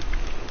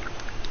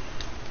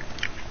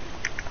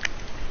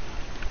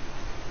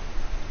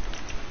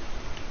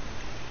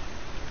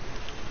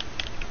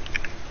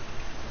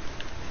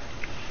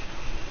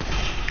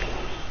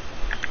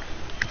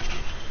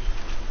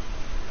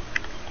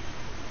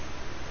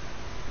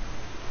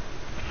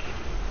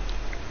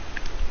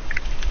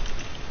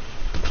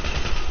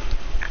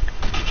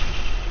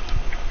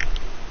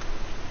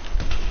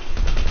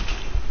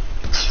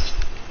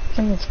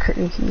 It's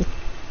crazy.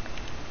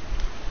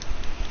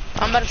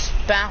 I'm about to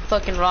spam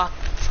fucking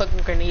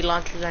grenade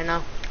launchers right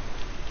now.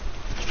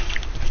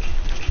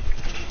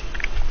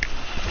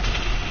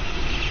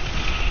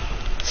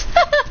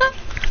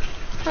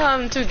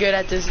 I'm too good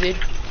at this, dude.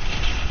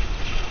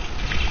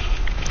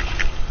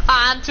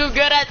 I'm too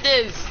good at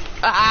this.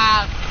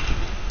 I'm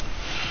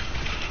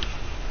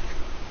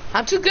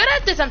too good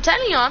at this. I'm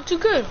telling you, I'm too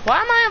good.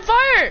 Why am I on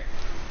fire?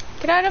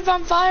 Get out of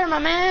on fire, my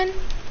man.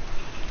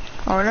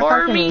 I wonder if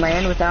I can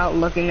land without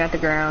looking at the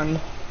ground.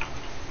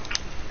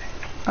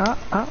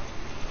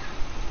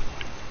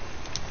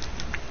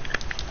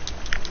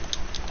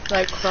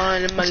 Like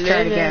crying in my Let's try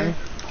it living. again.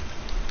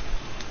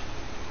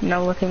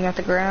 No looking at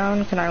the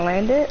ground. Can I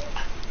land it?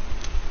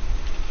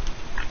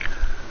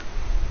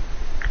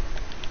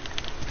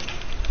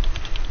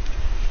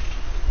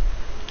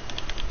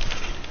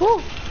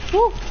 Woo,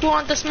 woo. Who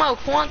want the smoke?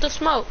 Who want the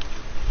smoke?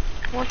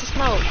 Want the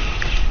smoke?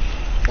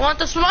 Want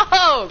the smoke?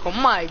 Oh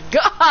my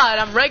god,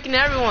 I'm wrecking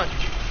everyone.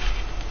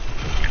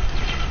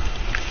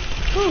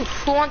 Who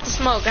wants the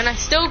smoke? And I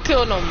still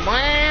killed him,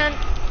 man.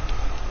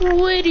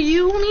 What do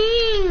you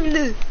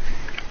mean?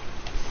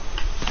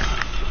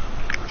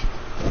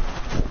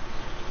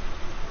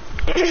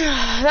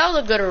 That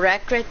was a good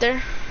wreck right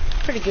there.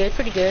 Pretty good,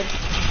 pretty good.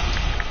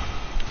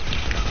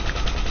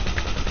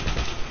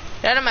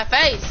 Get out of my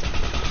face.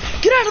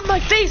 Get out of my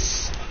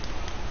face.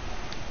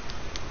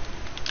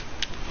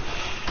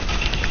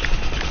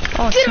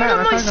 Oh, Get snap, out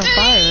of my my car's on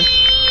fire.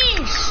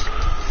 face.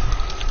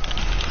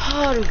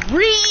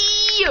 Hurry.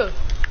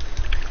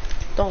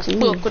 Don't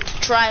spook with the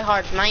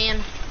tryhard,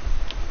 man.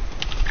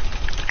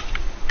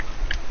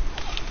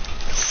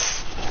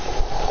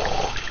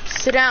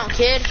 Sit down,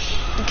 kid.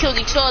 You killed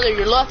each other.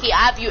 You're lucky.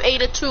 I have you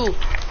 8-2.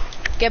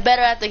 Get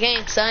better at the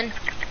game, son.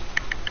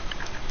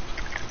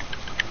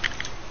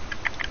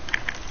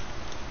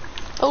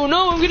 Oh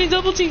no, I'm getting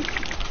double teamed.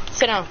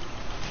 Sit down.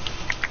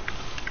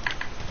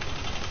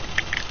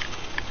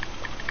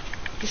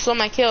 You stole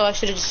my kill. I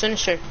should have just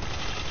finished her.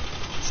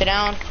 Sit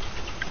down.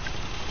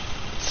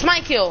 It's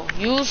my kill.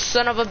 You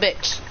son of a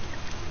bitch.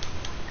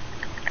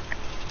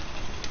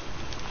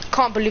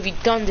 Can't believe you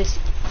done this.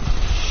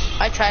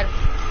 I tried.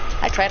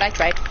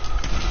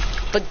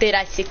 But did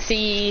I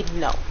succeed?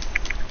 No.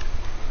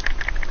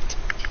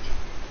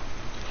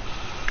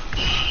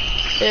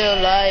 Feel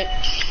like.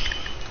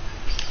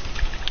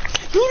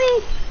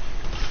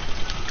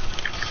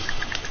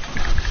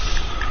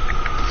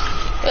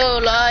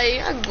 Feel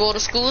like I go to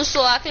school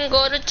so I can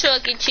go to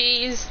Chuck E.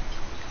 Cheese.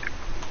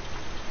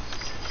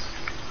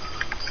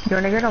 You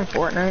wanna get on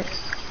Fortnite?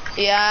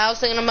 Yeah, I was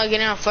thinking about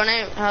getting on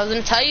Fortnite. I was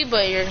gonna tell you,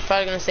 but you're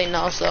probably gonna say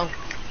no, so.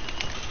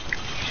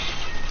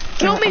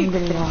 Kill me! I'm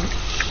getting on.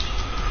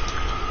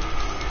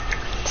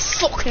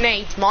 Fuck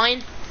nades,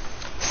 mine.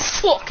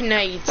 Fuck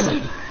nades.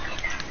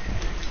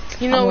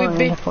 You know, I'm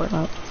going into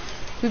Fortnite.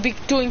 we'd be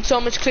doing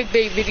so much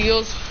clickbait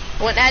videos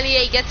when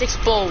LEA gets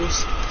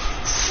exposed.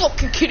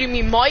 Fucking kidding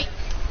me, mate?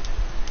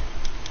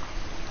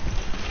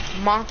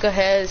 Monka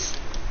has.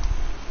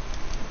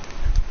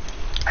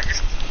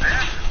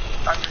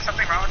 There's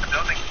something wrong with the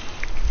building.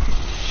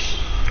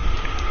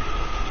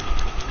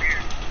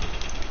 Weird.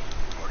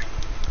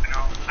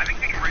 I think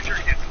being richer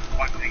is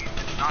one thing.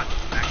 It's not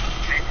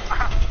actually.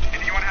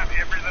 If you want to have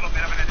every little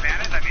bit of an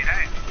advantage, I mean,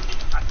 hey,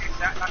 not too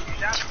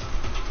sad.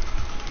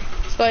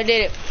 So I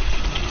did it.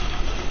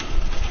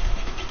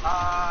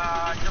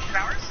 Kill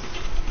Towers?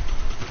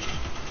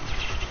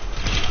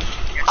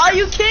 Are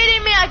you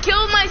kidding me? I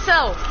killed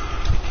myself.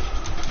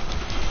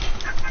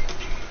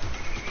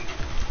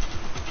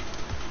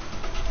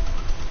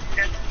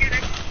 Let's get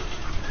it.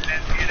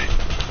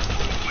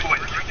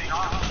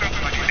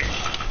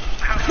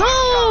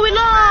 No, we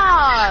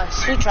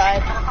lost. We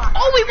tried.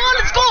 Oh, we won.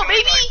 Let's go,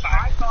 baby.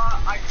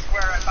 I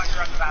swear, I thought you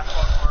were on the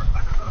basketball court.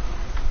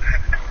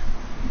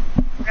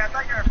 Yeah, I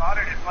thought you were about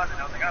it. It wasn't.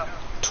 I was like, oh.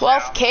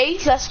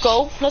 12K. Let's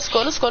go. Let's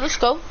go. It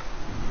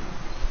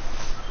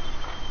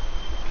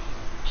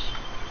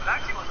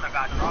actually wasn't a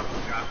bad drop.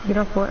 Get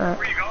on Fortnite.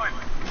 Where are you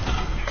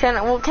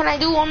going? Can I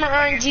do one more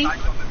RNG?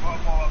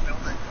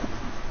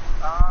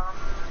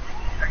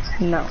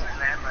 No.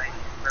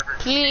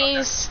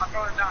 Please.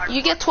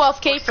 You get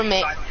 12K from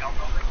it.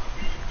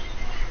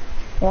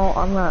 Well,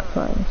 I'm not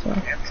playing, so.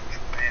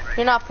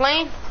 You're not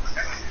playing?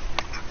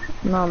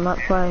 No, I'm not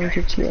playing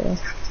GTA.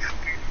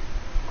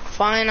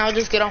 Fine, I'll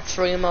just get on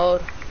free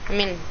mode. I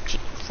mean,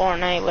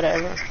 Fortnite,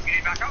 whatever.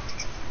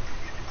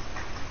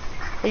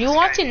 Are you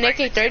watching Nick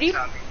 830?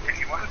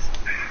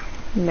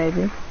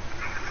 Maybe.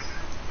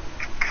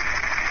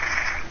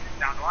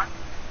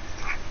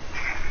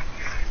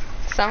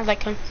 Sounds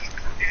like him. Is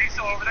he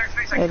still over there?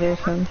 It is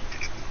him.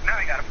 Now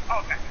I got him. Oh,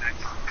 okay,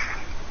 nice.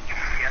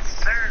 Yes,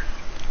 sir.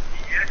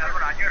 Yeah, another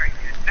one on you, right?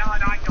 No,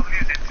 I killed him. He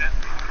was instant.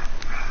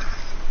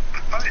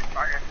 Oh, this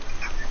target.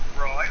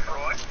 Roy.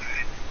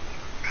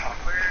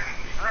 Clear.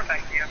 Oh,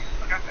 thank you.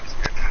 Okay, that's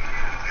good.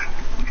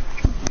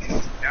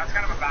 Yeah, it's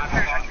kind of a bad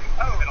one.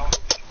 Oh, middle.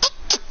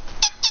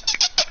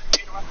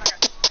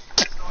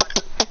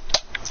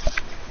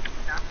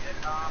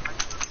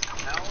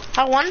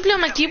 I want to play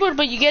on my keyboard,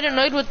 but you get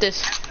annoyed with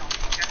this.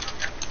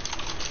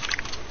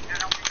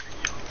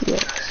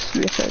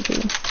 Yes, I do.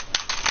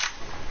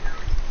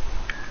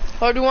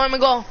 Where do you want me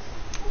to go?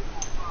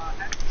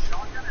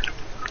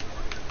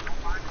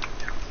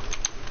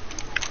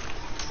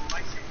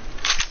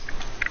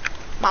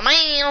 My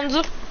mans.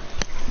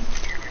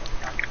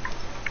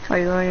 Are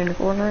you going into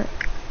Fortnite?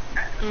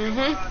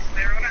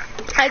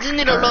 I just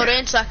need to load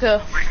in so I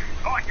could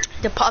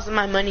deposit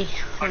my money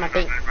on my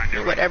bank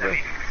or whatever. No,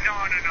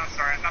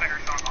 sorry. I thought I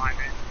heard someone behind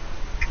me.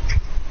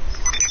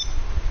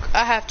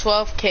 I have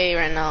 12K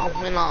right now, you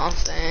know what I'm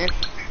saying?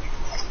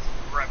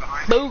 Right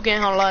behind Boo,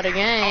 getting a lot of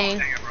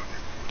gang.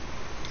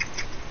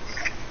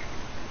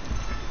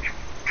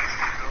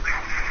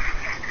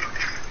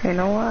 You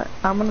know what?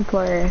 I'm gonna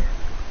play a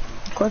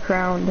quick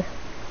round.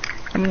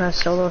 I'm gonna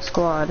solo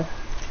squad.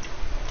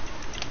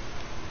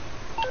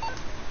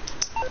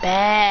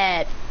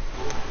 Bad.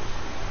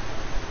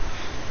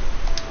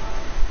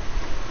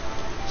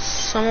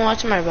 someone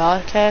watching my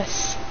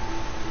broadcast?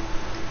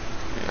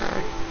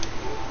 No.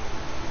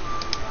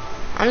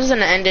 I'm just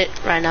gonna end it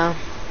right now.